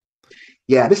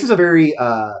 Yeah, this is a very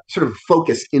sort of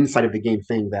focused inside of the game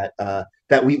thing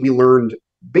that we learned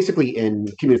basically in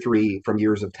Community 3 from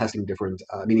years of testing different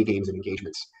mini games and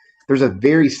engagements. There's a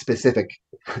very specific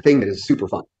thing that is super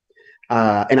fun.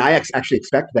 And I actually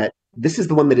expect that this is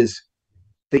the one that is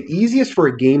the easiest for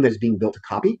a game that is being built to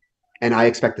copy. And I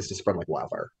expect this to spread like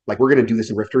wildfire. Like, we're going to do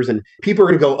this in Rifters, and people are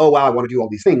going to go, oh, wow, I want to do all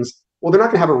these things. Well, they're not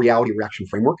going to have a reality reaction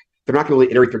framework. They're not going to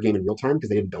really iterate their game in real time because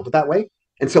they didn't build it that way.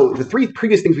 And so the three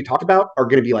previous things we talked about are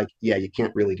going to be like, yeah, you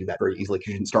can't really do that very easily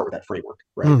because you didn't start with that framework,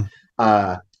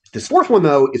 right? This fourth one,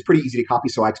 though, is pretty easy to copy,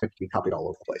 so I expect it to be copied all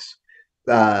over the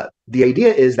place. The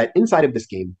idea is that inside of this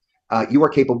game, you are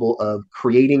capable of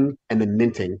creating and then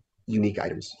minting unique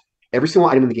items. Every single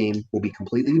item in the game will be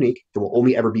completely unique. There will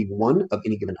only ever be one of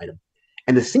any given item.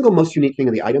 And the single most unique thing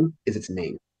of the item is its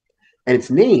name. And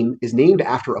its name is named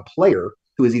after a player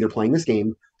who is either playing this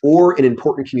game or an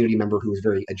important community member who is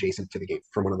very adjacent to the game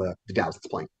from one of the DAOs that's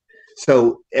playing.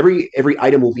 So every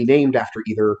item will be named after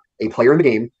either a player in the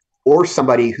game or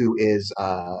somebody who is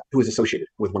associated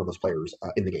with one of those players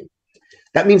in the game.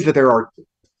 That means that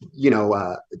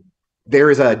there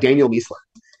is a Daniel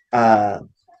Miesler.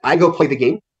 I go play the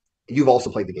game. You've also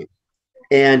played the game.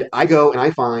 And I go and I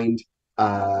find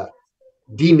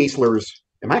D. Miesler's.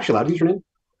 Am I actually allowed to use your name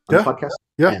on the podcast?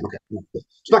 Yeah. Okay.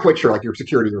 It's not quite sure. Like, your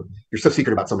security, or you're so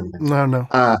secret about so many things. No.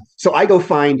 So I go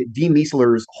find D.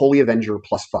 Miesler's Holy Avenger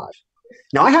 +5.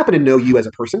 Now, I happen to know you as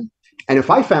a person. And if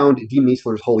I found D.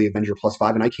 Miesler's Holy Avenger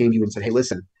 +5 and I came to you and said, hey,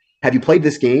 listen, have you played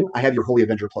this game? I have your Holy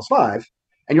Avenger +5.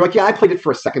 And you're like, yeah, I played it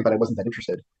for a second, but I wasn't that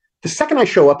interested. The second I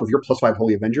show up with your +5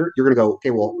 Holy Avenger, you're going to go, okay,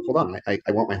 well, hold on. I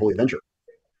want my Holy Avenger.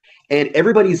 And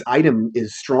everybody's item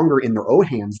is stronger in their own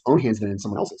hands than in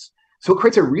someone else's. So it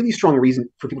creates a really strong reason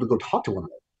for people to go talk to one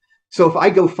another. So if I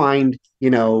go find,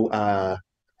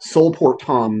 Soulport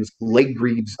Tom's leg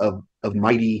greaves of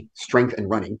mighty strength and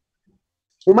running,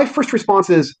 well, my first response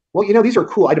is, well, these are a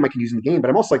cool item I can use in the game, but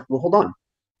I'm also like, well, hold on.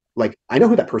 Like, I know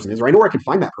who that person is, or I know where I can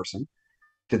find that person.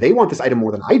 Do they want this item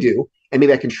more than I do? And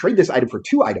maybe I can trade this item for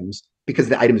 2 items because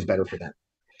the item is better for them.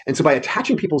 And so by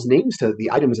attaching people's names to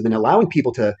the items and then allowing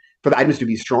people for the items to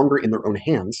be stronger in their own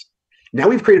hands, now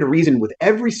we've created a reason with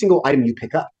every single item you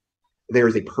pick up, there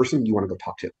is a person you want to go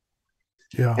talk to.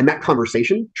 Yeah. And that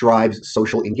conversation drives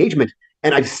social engagement.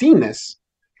 And I've seen this.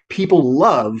 People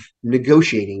love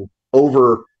negotiating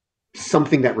over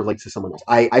something that relates to someone else.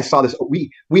 I saw this.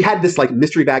 We had this like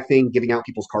mystery bag thing giving out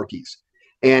people's car keys.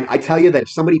 And I tell you that if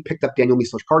somebody picked up Daniel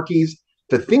Miessler's car keys,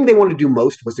 the thing they wanted to do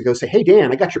most was to go say, "Hey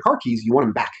Dan, I got your car keys. You want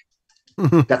them back?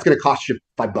 That's going to cost you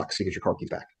 $5 to get your car keys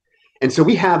back." And so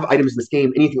we have items in this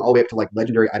game, anything all the way up to like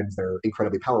legendary items that are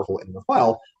incredibly powerful and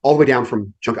worthwhile, all the way down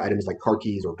from junk items like car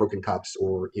keys or broken cups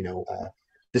or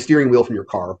the steering wheel from your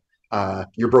car,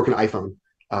 your broken iPhone,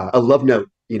 a love note,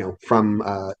 from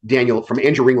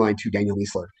Andrew Ringlein to Daniel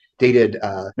Miessler, dated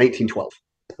 1912.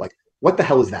 Like, what the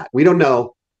hell is that? We don't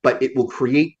know, but it will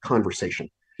create conversation.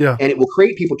 Yeah. And it will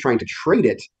create people trying to trade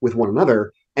it with one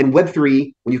another. And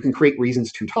Web3, when you can create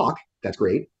reasons to talk, that's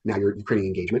great. Now you're creating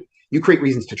engagement. You create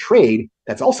reasons to trade,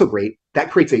 that's also great.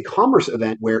 That creates a commerce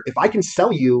event where if I can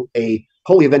sell you a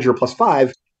Holy Avenger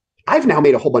 +5, I've now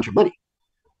made a whole bunch of money.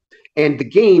 And the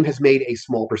game has made a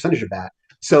small percentage of that.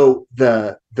 So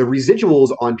the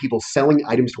residuals on people selling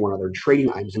items to one another and trading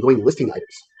items and going and listing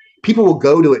items, people will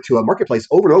go to a marketplace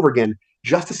over and over again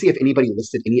just to see if anybody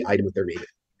listed any item with their name in it.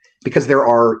 Because there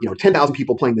are 10,000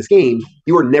 people playing this game,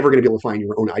 you are never going to be able to find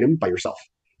your own item by yourself.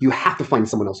 You have to find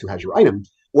someone else who has your item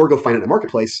or go find it in the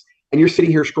marketplace. And you're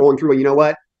sitting here scrolling through, and you know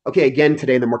what? Okay, again,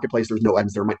 today in the marketplace, there's no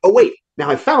items there. I'm like, oh, wait, now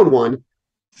I found one.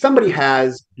 Somebody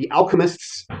has the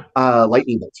Alchemist's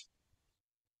lightning bolt.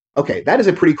 Okay, that is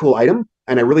a pretty cool item,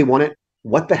 and I really want it.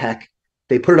 What the heck?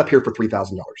 They put it up here for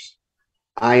 $3,000.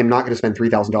 I am not going to spend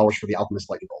 $3,000 for the Alchemist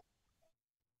lightning bolt.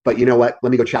 But you know what?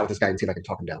 Let me go chat with this guy and see if I can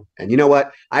talk him down. And you know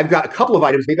what? I've got a couple of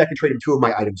items. Maybe I can trade him 2 of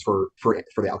my items for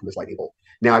the Alchemist lightning bolt.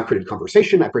 Now I've created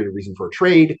conversation. I've created a reason for a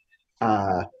trade.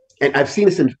 And I've seen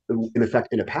this in effect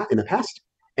in the past,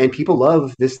 and people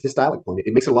love this dialogue point.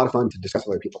 It makes it a lot of fun to discuss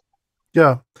with other people.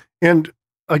 Yeah, and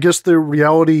I guess the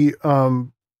reactive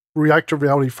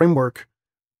reality framework,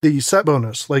 the set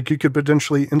bonus, like you could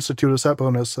potentially institute a set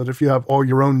bonus that if you have all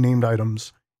your own named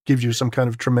items, gives you some kind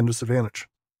of tremendous advantage.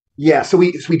 Yeah, so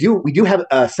we do have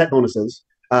set bonuses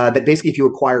that basically if you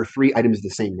acquire 3 items of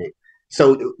the same name.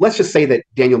 So let's just say that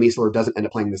Daniel Miessler doesn't end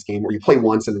up playing this game, or you play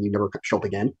once and then you never show up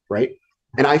again, right?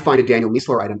 And I find a Daniel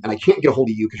Miessler item, and I can't get a hold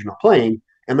of you because you're not playing.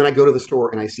 And then I go to the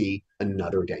store and I see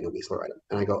another Daniel Miessler item,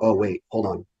 and I go, oh wait, hold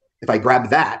on. If I grab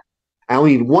that, I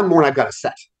only need one more, and I've got a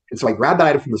set. And so I grab that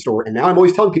item from the store, and now I'm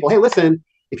always telling people, hey, listen,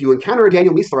 if you encounter a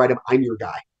Daniel Miessler item, I'm your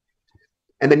guy.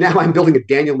 And then now I'm building a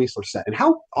Daniel Miessler set. And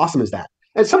how awesome is that?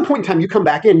 At some point in time, you come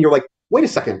back in, and you're like, wait a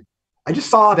second. I just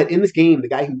saw that in this game, the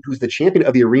guy who's the champion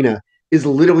of the arena is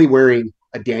literally wearing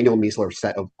a Daniel Miessler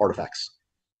set of artifacts.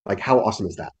 Like, how awesome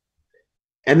is that?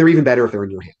 And they're even better if they're in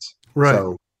your hands. Right.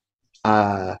 So,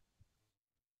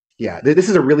 this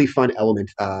is a really fun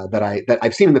element that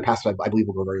I've seen in the past that I believe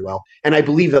will go very well. And I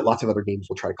believe that lots of other games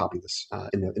will try to copy this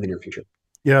in the near future.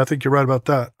 Yeah, I think you're right about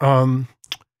that. And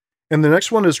the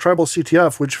next one is Tribal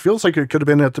CTF, which feels like it could have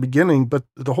been at the beginning, but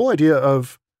the whole idea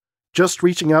of just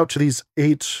reaching out to these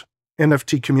 8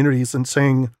 NFT communities and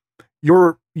saying,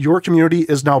 your community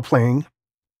is now playing,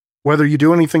 whether you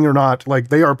do anything or not, like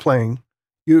they are playing,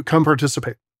 you come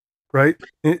participate, right?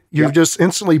 You've just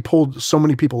instantly pulled so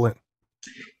many people in.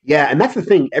 Yeah, and that's the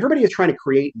thing. Everybody is trying to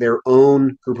create their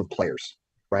own group of players,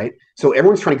 right? So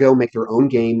everyone's trying to go make their own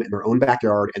game in their own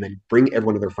backyard and then bring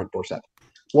everyone to their front doorstep.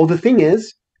 Well, the thing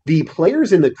is, the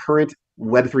players in the current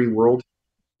Web3 world,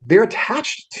 they're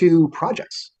attached to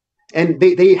projects. And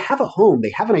they have a home,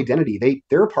 they have an identity.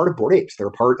 They're a part of Bored Apes, they're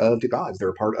a part of the Gods, they're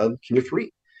a part of King of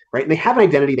Three, right? And they have an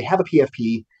identity, they have a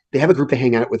PFP, they have a group they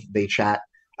hang out with, they chat.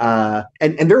 And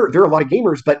there are a lot of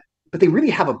gamers, but they really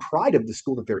have a pride of the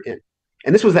school that they're in.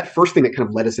 And this was that first thing that kind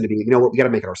of led us into being, you know what, we got to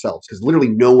make it ourselves, because literally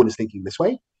no one is thinking this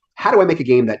way. How do I make a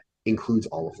game that includes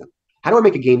all of them? How do I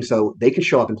make a game so they can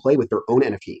show up and play with their own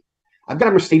NFT? I've got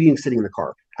a Mercedes sitting in the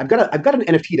car. I've got an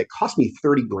NFT that cost me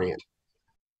 30 grand.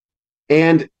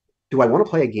 And do I want to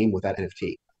play a game with that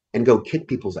NFT and go kick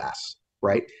people's ass,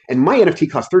 right? And my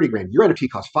NFT costs 30 grand. Your NFT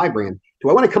costs 5 grand. Do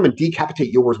I want to come and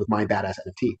decapitate yours with my badass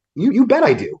NFT? You bet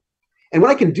I do. And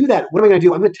when I can do that, what am I going to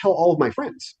do? I'm going to tell all of my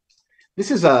friends. This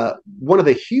is one of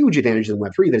the huge advantages in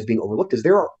Web3 that is being overlooked is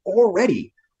there are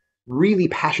already really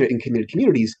passionate and committed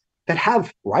communities that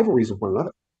have rivalries with one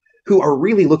another, who are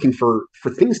really looking for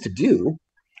things to do.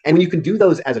 And when you can do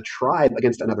those as a tribe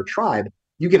against another tribe,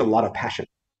 you get a lot of passion.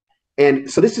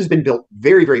 And so this has been built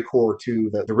very, very core to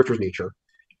the Rifter's nature.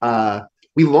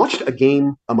 We launched a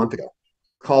game a month ago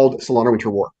called Solana Winter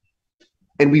War.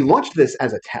 And we launched this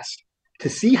as a test to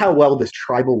see how well this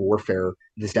tribal warfare,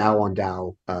 this DAO on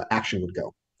DAO action would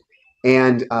go.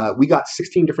 And we got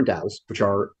 16 different DAOs, which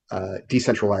are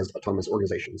decentralized autonomous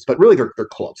organizations, but really they're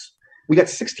clubs. We got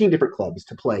 16 different clubs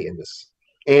to play in this.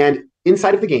 And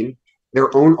inside of the game,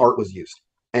 their own art was used.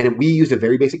 And we used a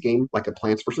very basic game, like a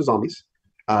Plants vs. Zombies.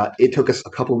 It took us a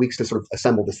couple of weeks to sort of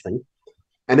assemble this thing.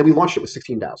 And then we launched it with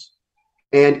 16 DAOs.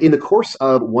 And in the course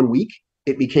of 1 week,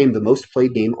 it became the most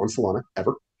played game on Solana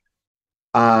ever.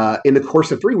 In the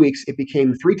course of 3 weeks, it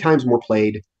became 3 times more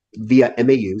played via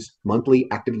MAUs, monthly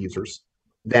active users,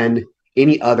 than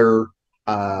any other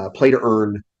play to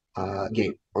earn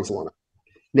game on Solana.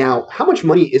 Now, how much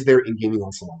money is there in gaming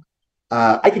on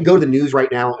Solana? I could go to the news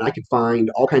right now and I could find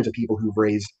all kinds of people who've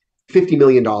raised $50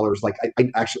 million. Like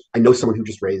I know someone who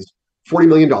just raised $40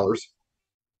 million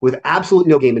with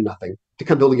absolutely no game and nothing to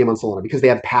come build a game on Solana because they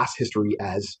have past history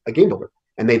as a game builder.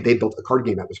 And they built a card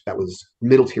game that was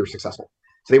middle tier successful.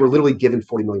 So they were literally given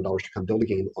 $40 million to come build a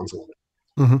game on Solana.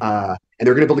 Mm-hmm. And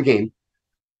they're going to build a game.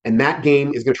 And that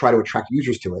game is going to try to attract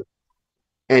users to it.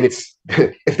 And it's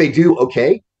if they do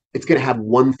okay, it's going to have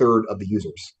 1/3 of the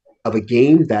users of a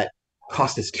game that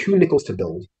cost us 2 nickels to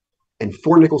build and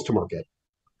 4 nickels to market,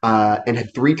 and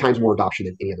had 3 times more adoption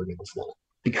than any other game on Solana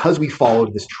because we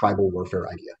followed this tribal warfare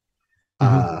idea.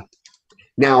 Mm-hmm.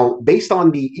 Now, based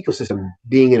on the ecosystem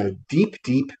being in a deep,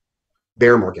 deep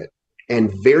bear market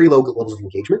and very low levels of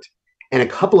engagement, and a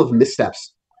couple of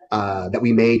missteps that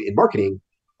we made in marketing,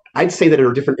 I'd say that in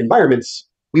our different environments,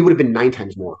 we would have been 9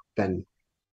 times more than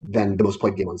the most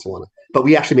played game on Solana. But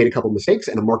we actually made a couple of mistakes,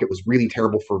 and the market was really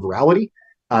terrible for virality.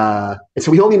 And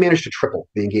so we only managed to triple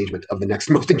the engagement of the next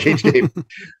most engaged game.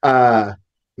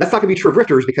 That's not going to be true of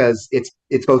Rifters because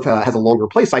it's both has a longer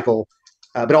play cycle,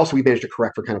 but also we managed to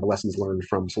correct for kind of lessons learned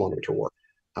from Solana Winter War.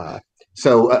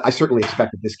 So I certainly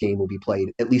expect that this game will be played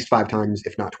at least 5 times,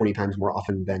 if not 20 times more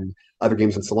often than other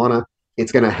games in Solana.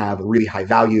 It's going to have a really high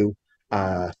value.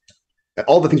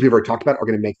 All the things we've already talked about are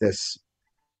going to make this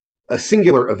a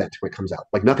singular event when it comes out,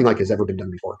 like nothing like has ever been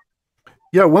done before.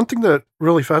 Yeah, one thing that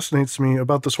really fascinates me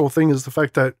about this whole thing is the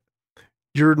fact that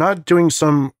you're not doing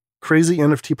some crazy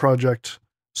NFT project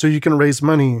so you can raise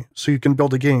money so you can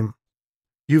build a game.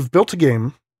 You've built a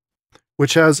game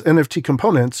which has NFT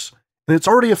components, and it's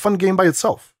already a fun game by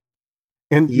itself.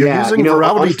 And you're using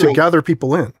virality honestly, to gather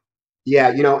people in. Yeah,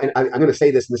 and I'm going to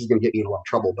say this, and this is going to get me in a lot of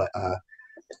trouble,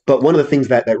 but one of the things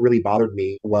that really bothered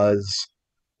me was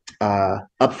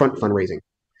upfront fundraising.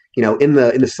 In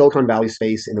the Silicon Valley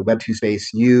space, in the Web2 space,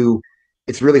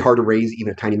 it's really hard to raise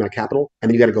even a tiny amount of capital, and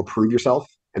then you got to go prove yourself,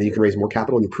 and then you can raise more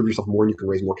capital, and you prove yourself more, and you can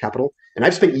raise more capital. And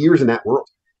I've spent years in that world,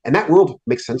 and that world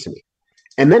makes sense to me.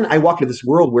 And then I walk into this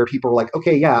world where people are like,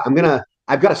 okay, yeah,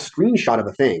 I've got a screenshot of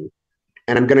a thing,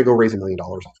 and I'm gonna go raise $1 million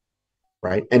off it,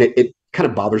 right? And it kind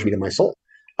of bothers me to my soul.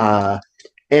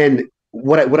 And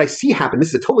what I see happen, this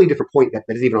is a totally different point that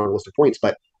isn't even on a list of points,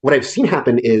 but what I've seen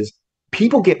happen is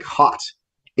people get caught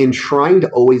in trying to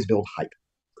always build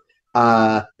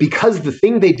hype. Because the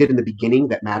thing they did in the beginning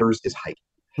that matters is hype.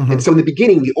 Mm-hmm. And so in the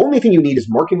beginning, the only thing you need is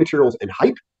marketing materials and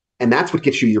hype, and that's what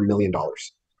gets you your $1 million.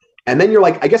 And then you're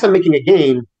like, I guess I'm making a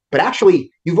game, but actually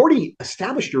you've already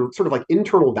established your sort of like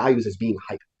internal values as being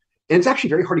hype. And it's actually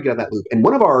very hard to get out of that loop. And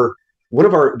one of our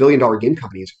 $1 billion game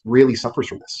companies really suffers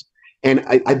from this. And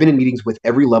I've been in meetings with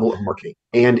every level of marketing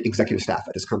and executive staff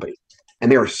at this company,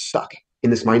 and they are stuck in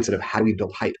this mindset of how do we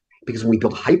build hype? Because when we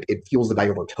build hype, it fuels the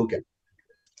value of our token.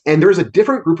 And there's a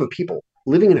different group of people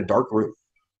living in a dark room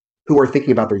who are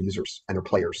thinking about their users and their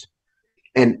players.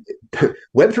 And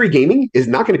Web3 gaming is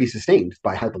not going to be sustained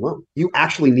by hype alone. You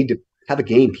actually need to have a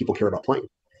game people care about playing.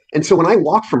 And so when I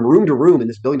walk from room to room in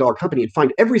this $1 billion company and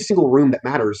find every single room that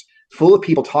matters full of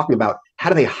people talking about how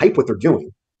do they hype what they're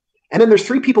doing, and then there's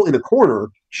 3 people in the corner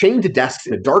chained to desks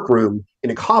in a dark room in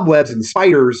a cobwebs and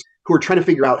spiders who are trying to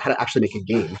figure out how to actually make a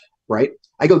game, right?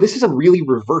 I go, this is a really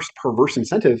perverse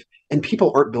incentive, and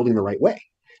people aren't building the right way.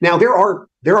 Now, there are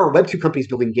Web2 companies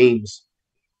building games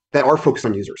that are focused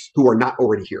on users who are not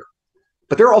already here.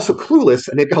 But they're also clueless,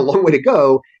 and they've got a long way to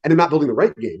go, and they're not building the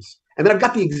right games. And then I've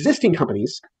got the existing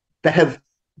companies that have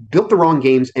built the wrong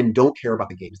games and don't care about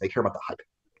the games. They care about the hype.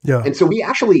 Yeah. And so we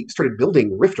actually started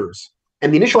building Rifters.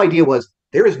 And the initial idea was,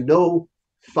 there is no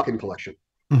fucking collection.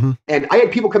 Mm-hmm. And I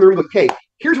had people come in the room like, okay,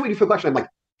 here's what we do for the collection. I'm like,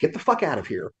 get the fuck out of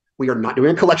here. We are not doing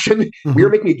a collection. Mm-hmm. We are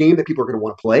making a game that people are going to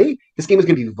want to play. This game is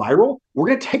going to be viral. We're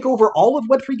going to take over all of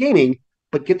Web3 gaming,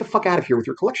 but get the fuck out of here with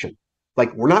your collection.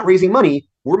 Like, we're not raising money.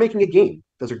 We're making a game.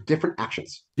 Those are different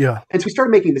actions. Yeah. And so we started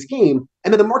making this game,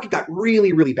 and then the market got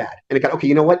really, really bad. And it got, okay,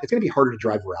 you know what? It's going to be harder to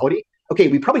drive virality. Okay,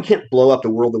 we probably can't blow up the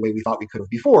world the way we thought we could have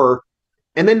before.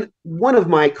 And then one of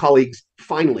my colleagues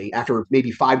finally, after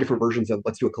maybe 5 different versions of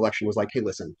let's do a collection, was like, hey,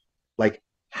 listen, like,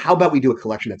 how about we do a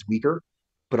collection that's weaker,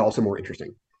 but also more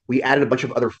interesting? We added a bunch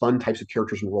of other fun types of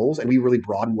characters and roles, and we really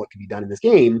broadened what could be done in this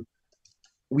game.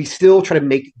 We still try to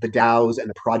make the DAOs and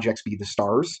the projects be the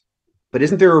stars, but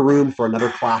isn't there a room for another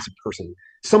class of person?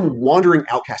 Some wandering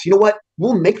outcast. You know what?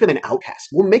 We'll make them an outcast.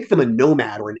 We'll make them a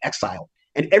nomad or an exile,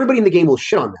 and everybody in the game will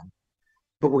shit on them.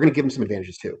 but we're going to give them some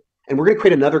advantages too. And we're going to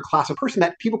create another class of person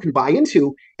that people can buy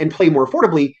into and play more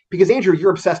affordably because, Andrew, you're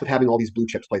obsessed with having all these blue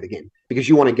chips play the game because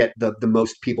you want to get the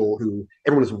most people who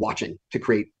everyone is watching to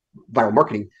create viral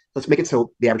marketing. Let's make it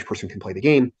so the average person can play the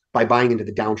game by buying into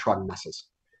the downtrodden masses.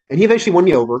 And he eventually won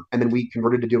me over, and then we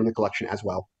converted to doing the collection as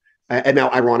well. And now,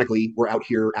 ironically, we're out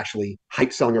here actually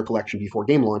hype selling our collection before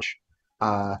game launch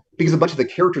because a bunch of the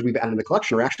characters we've added in the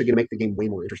collection are actually going to make the game way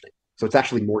more interesting. So it's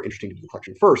actually more interesting to do the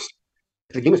collection first.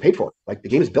 The game is paid for. Like, the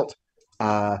game is built.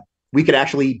 We could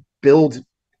actually build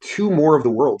 2 more of the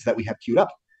worlds that we have queued up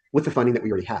with the funding that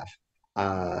we already have.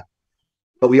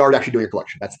 But we are actually doing a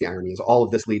collection. That's the irony. Is all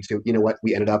of this leads to, you know what,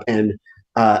 we ended up. And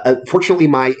fortunately,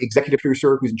 my executive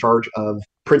producer, who's in charge of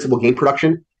principal game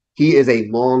production, he is a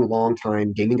long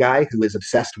time gaming guy who is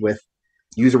obsessed with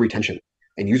user retention.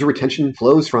 And user retention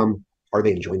flows from, are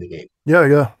they enjoying the game?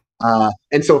 Yeah.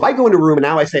 And so if I go into a room and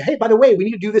now I say, hey, by the way, we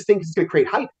need to do this thing because it's going to create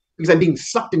hype because I'm being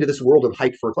sucked into this world of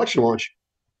hype for a collection launch,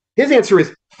 his answer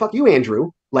is, fuck you, Andrew.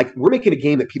 Like, we're making a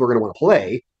game that people are going to want to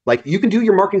play. Like, you can do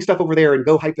your marketing stuff over there and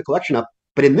go hype the collection up.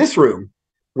 But in this room,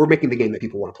 we're making the game that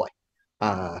people want to play.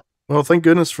 Well, thank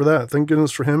goodness for that. Thank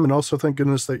goodness for him. And also thank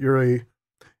goodness that you're a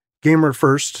gamer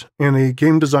first and a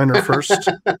game designer first.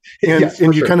 And, yes,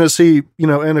 and you sure. kind of see,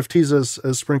 NFTs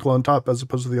as sprinkle on top as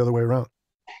opposed to the other way around.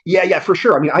 Yeah, for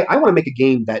sure. I mean, I want to make a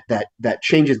game that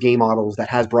changes game models, that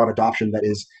has broad adoption, that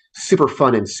is super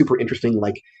fun and super interesting.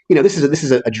 Like, this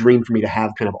is a dream for me to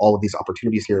have kind of all of these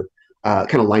opportunities here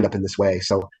kind of lined up in this way.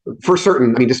 So for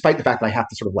certain, I mean, despite the fact that I have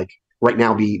to sort of like right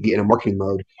now be in a marketing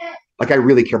mode, like I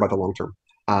really care about the long term.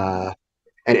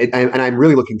 And I'm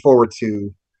really looking forward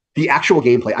to the actual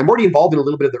gameplay. I'm already involved in a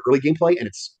little bit of the early gameplay, and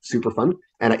it's super fun.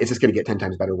 And it's just going to get 10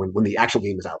 times better when the actual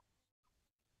game is out.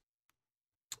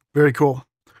 Very cool.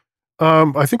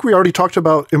 I think we already talked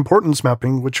about importance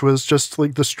mapping, which was just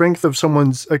like the strength of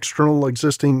someone's external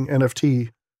existing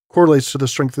NFT correlates to the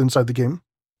strength inside the game.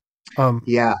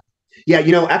 Yeah.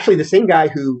 Actually, the same guy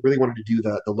who really wanted to do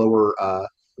the lower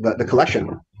the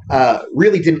collection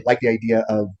really didn't like the idea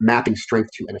of mapping strength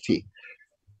to NFT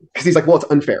because he's like, well, it's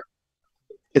unfair.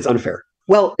 It's unfair.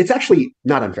 Well, it's actually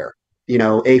not unfair.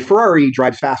 A Ferrari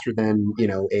drives faster than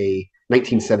a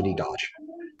 1970 Dodge.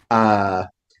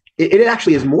 It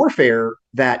actually is more fair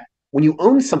that when you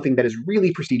own something that is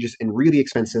really prestigious and really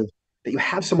expensive, that you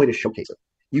have some way to showcase it.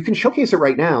 You can showcase it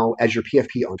right now as your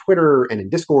PFP on Twitter and in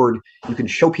Discord. You can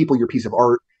show people your piece of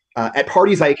art. At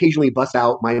parties, I occasionally bust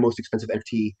out my most expensive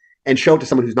NFT and show it to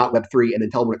someone who's not Web3 and then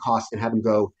tell them what it costs and have them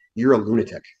go, you're a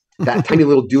lunatic. That tiny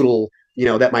little doodle,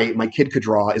 that my kid could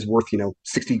draw is worth,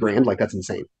 60 grand. Like, that's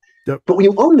insane. Yep. But when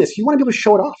you own this, you want to be able to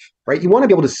show it off, right? You want to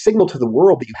be able to signal to the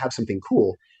world that you have something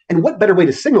cool. And what better way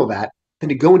to signal that than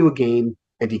to go into a game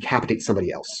and decapitate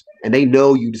somebody else? And they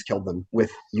know you just killed them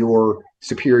with your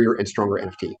superior and stronger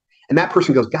NFT. And that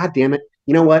person goes, God damn it,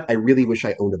 you know what? I really wish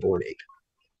I owned a Bored Ape.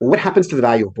 Well, what happens to the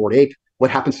value of Bored Ape? What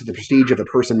happens to the prestige of the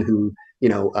person who,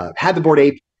 had the Bored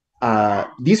Ape?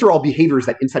 These are all behaviors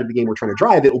that inside of the game we're trying to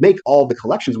drive. It will make all the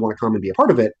collections want to come and be a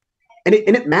part of it. And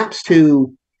it maps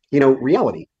to,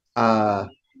 reality.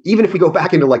 Even if we go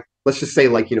back into let's just say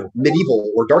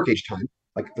medieval or dark age time,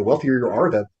 like the wealthier you are,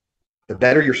 the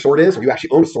better your sword is, or you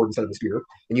actually own a sword instead of a spear,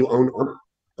 and you own armor,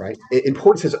 right?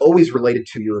 Importance is always related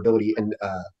to your ability, and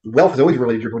wealth is always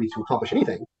related to your ability to accomplish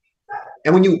anything.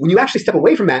 And when you actually step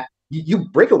away from that, you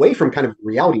break away from kind of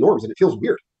reality norms, and it feels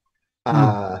weird.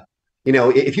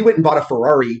 If you went and bought a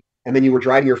Ferrari, and then you were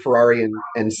driving your Ferrari,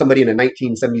 and somebody in a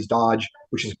 1970s Dodge,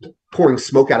 which is pouring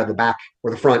smoke out of the back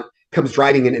or the front, comes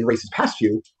driving in and races past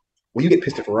you, well, you get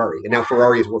pissed at Ferrari, and now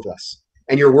Ferrari is worth less.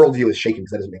 And your worldview is shaken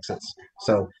because that doesn't make sense.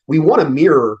 So we want to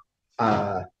mirror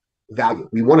value.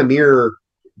 We want to mirror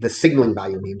the signaling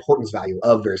value and the importance value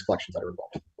of various collections that are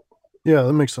involved. Yeah,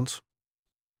 that makes sense.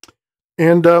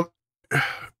 And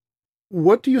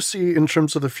what do you see in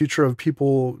terms of the future of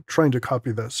people trying to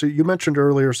copy this? So you mentioned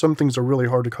earlier, some things are really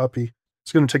hard to copy.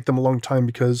 It's going to take them a long time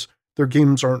because their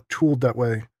games aren't tooled that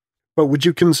way. But would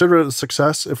you consider it a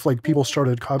success if people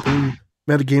started copying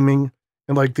metagaming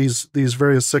and these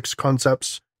various 6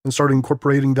 concepts and start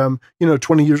incorporating them,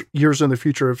 20 years in the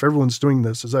future, if everyone's doing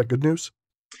this, is that good news?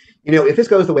 If this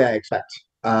goes the way I expect,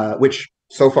 which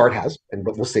so far it has, and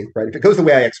we'll see, right? If it goes the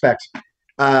way I expect,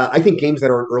 I think games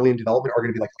that are early in development are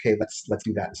going to be like, okay, let's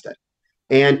do that instead.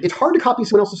 And it's hard to copy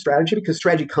someone else's strategy because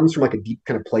strategy comes from a deep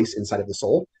kind of place inside of the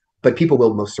soul, but people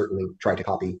will most certainly try to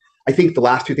copy. I think the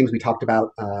last 2 things we talked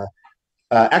about,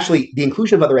 actually the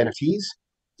inclusion of other NFTs,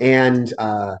 and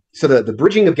so the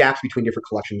bridging of gaps between different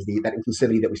collections, that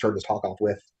inclusivity that we started this talk off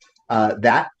with,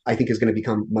 that I think is going to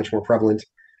become much more prevalent.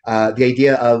 The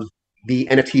idea of the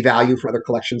NFT value for other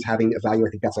collections having a value, I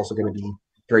think that's also going to be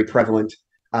very prevalent.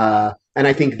 And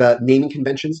I think the naming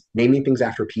conventions, naming things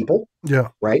after people,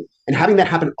 right, and having that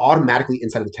happen automatically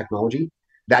inside of the technology,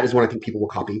 that is what I think people will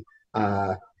copy.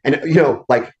 And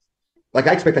like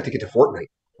I expect that to get to Fortnite,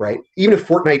 right? Even if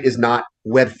Fortnite is not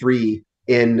Web3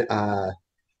 in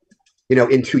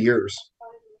in 2 years,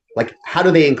 like how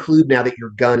do they include now that your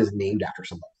gun is named after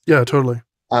somebody? Yeah, totally.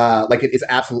 Like it's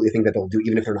absolutely a thing that they'll do,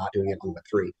 even if they're not doing it in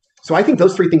Web3. So I think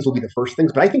those 3 things will be the first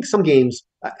things. But I think some games,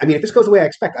 I mean, if this goes the way I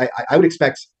expect, I would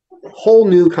expect whole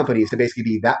new companies to basically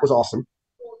be, that was awesome.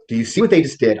 Do you see what they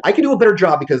just did? I can do a better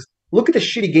job because look at the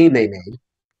shitty game they made.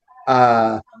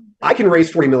 I can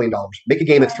raise $40 million, make a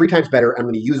game that's 3 times better. I'm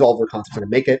going to use all of their concepts and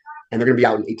make it, and they're going to be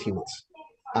out in 18 months.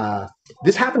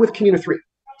 This happened with Community 3.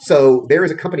 So there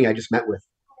is a company I just met with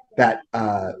that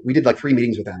we did like 3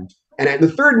 meetings with them. And at the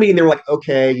 3rd meeting, they were like,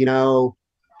 okay,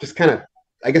 just kind of,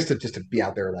 I guess just to be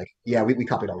out there, like, yeah, we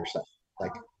copied all your stuff.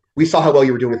 Like, we saw how well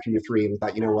you were doing with Community 3, and we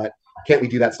thought, you know what, can't we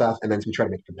do that stuff? And then we try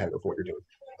to make it competitive with what you're doing.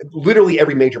 Literally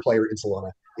every major player in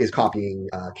Solana is copying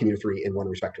Community 3 in one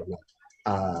respect or another.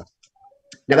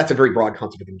 Now, that's a very broad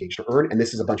concept of engage to earn, and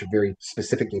this is a bunch of very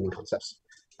specific gaming concepts.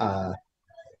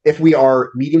 If we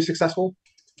are medium successful,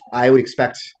 I would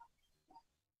expect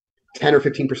 10 or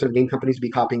 15% of game companies to be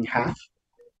copying half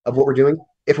of what we're doing.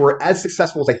 If we're as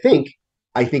successful as I think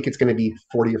it's going to be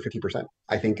 40 or 50%.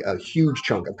 I think a huge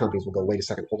chunk of companies will go, wait a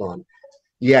second, hold on.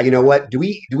 Yeah, you know what? Do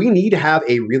we need to have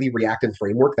a really reactive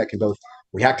framework that can both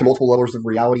react to multiple levels of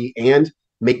reality and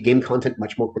make game content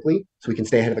much more quickly so we can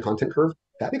stay ahead of the content curve?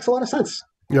 That makes a lot of sense.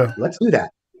 Yeah. Let's do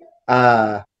that.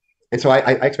 And so I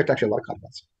expect actually a lot of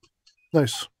content.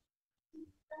 Nice.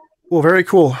 Well, very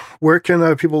cool. Where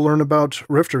can people learn about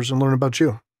Rifters and learn about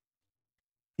you?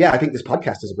 Yeah, I think this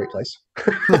podcast is a great place.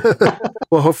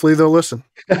 Well, hopefully they'll listen.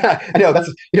 I know that's,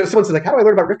 someone says like, how do I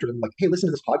learn about Rifters? I'm like, hey, listen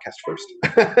to this podcast first.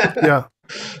 Yeah.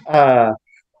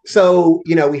 So,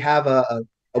 we have a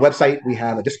website, we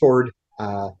have a Discord.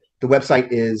 The website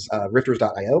is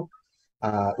rifters.io.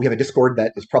 We have a Discord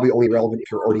that is probably only relevant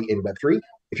if you're already in Web3.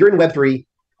 If you're in Web3,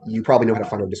 you probably know how to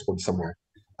find our Discord somewhere.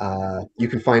 You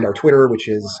can find our Twitter, which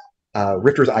is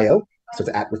rifters.io. So it's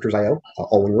at rifters.io,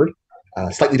 all one word.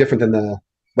 Slightly different than the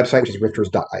website, which is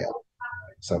rifters.io.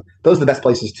 So those are the best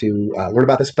places to learn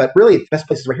about this. But really, the best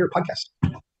place is right here, podcast.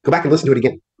 Go back and listen to it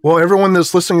again. Well, everyone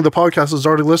that's listening to the podcast is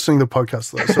already listening to the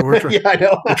podcast, though. So we're, yeah, I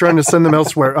know. We're trying to send them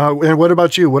elsewhere. And what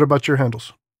about you? What about your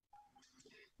handles?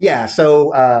 Yeah,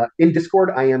 so in Discord,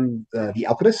 I am the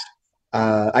Alchemist.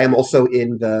 I am also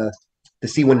in the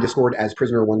C1 Discord as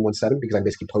Prisoner 117 because I'm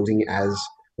basically posing as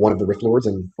one of the Rift Lords,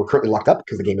 and we're currently locked up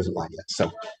because the game isn't live yet.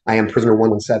 So I am Prisoner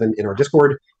 117 in our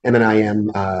Discord, and then I am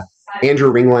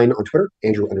Andrew Ringlein on Twitter,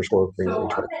 Andrew_Ringlein on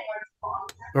Twitter.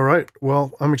 All right.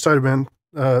 Well, I'm excited, man.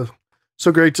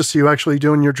 So great to see you actually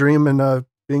doing your dream and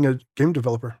being a game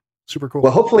developer. Super cool.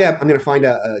 Well, hopefully I'm going to find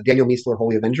a Daniel Miessler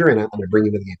Holy Avenger, and I'm going to bring you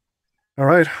into the game. All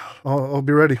right. I'll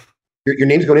be ready. Your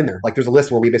name's going in there. Like there's a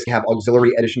list where we basically have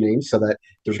auxiliary edition names so that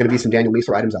there's going to be some Daniel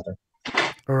Miessler items out there.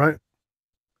 All right.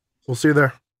 We'll see you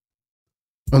there.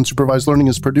 Unsupervised Learning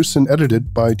is produced and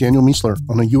edited by Daniel Miessler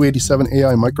on a U87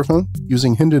 AI microphone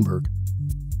using Hindenburg.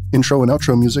 Intro and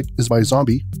outro music is by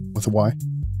Zombie, with a Y.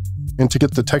 And to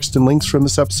get the text and links from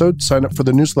this episode, sign up for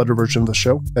the newsletter version of the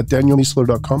show at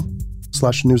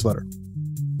danielmiessler.com/newsletter.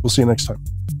 We'll see you next time.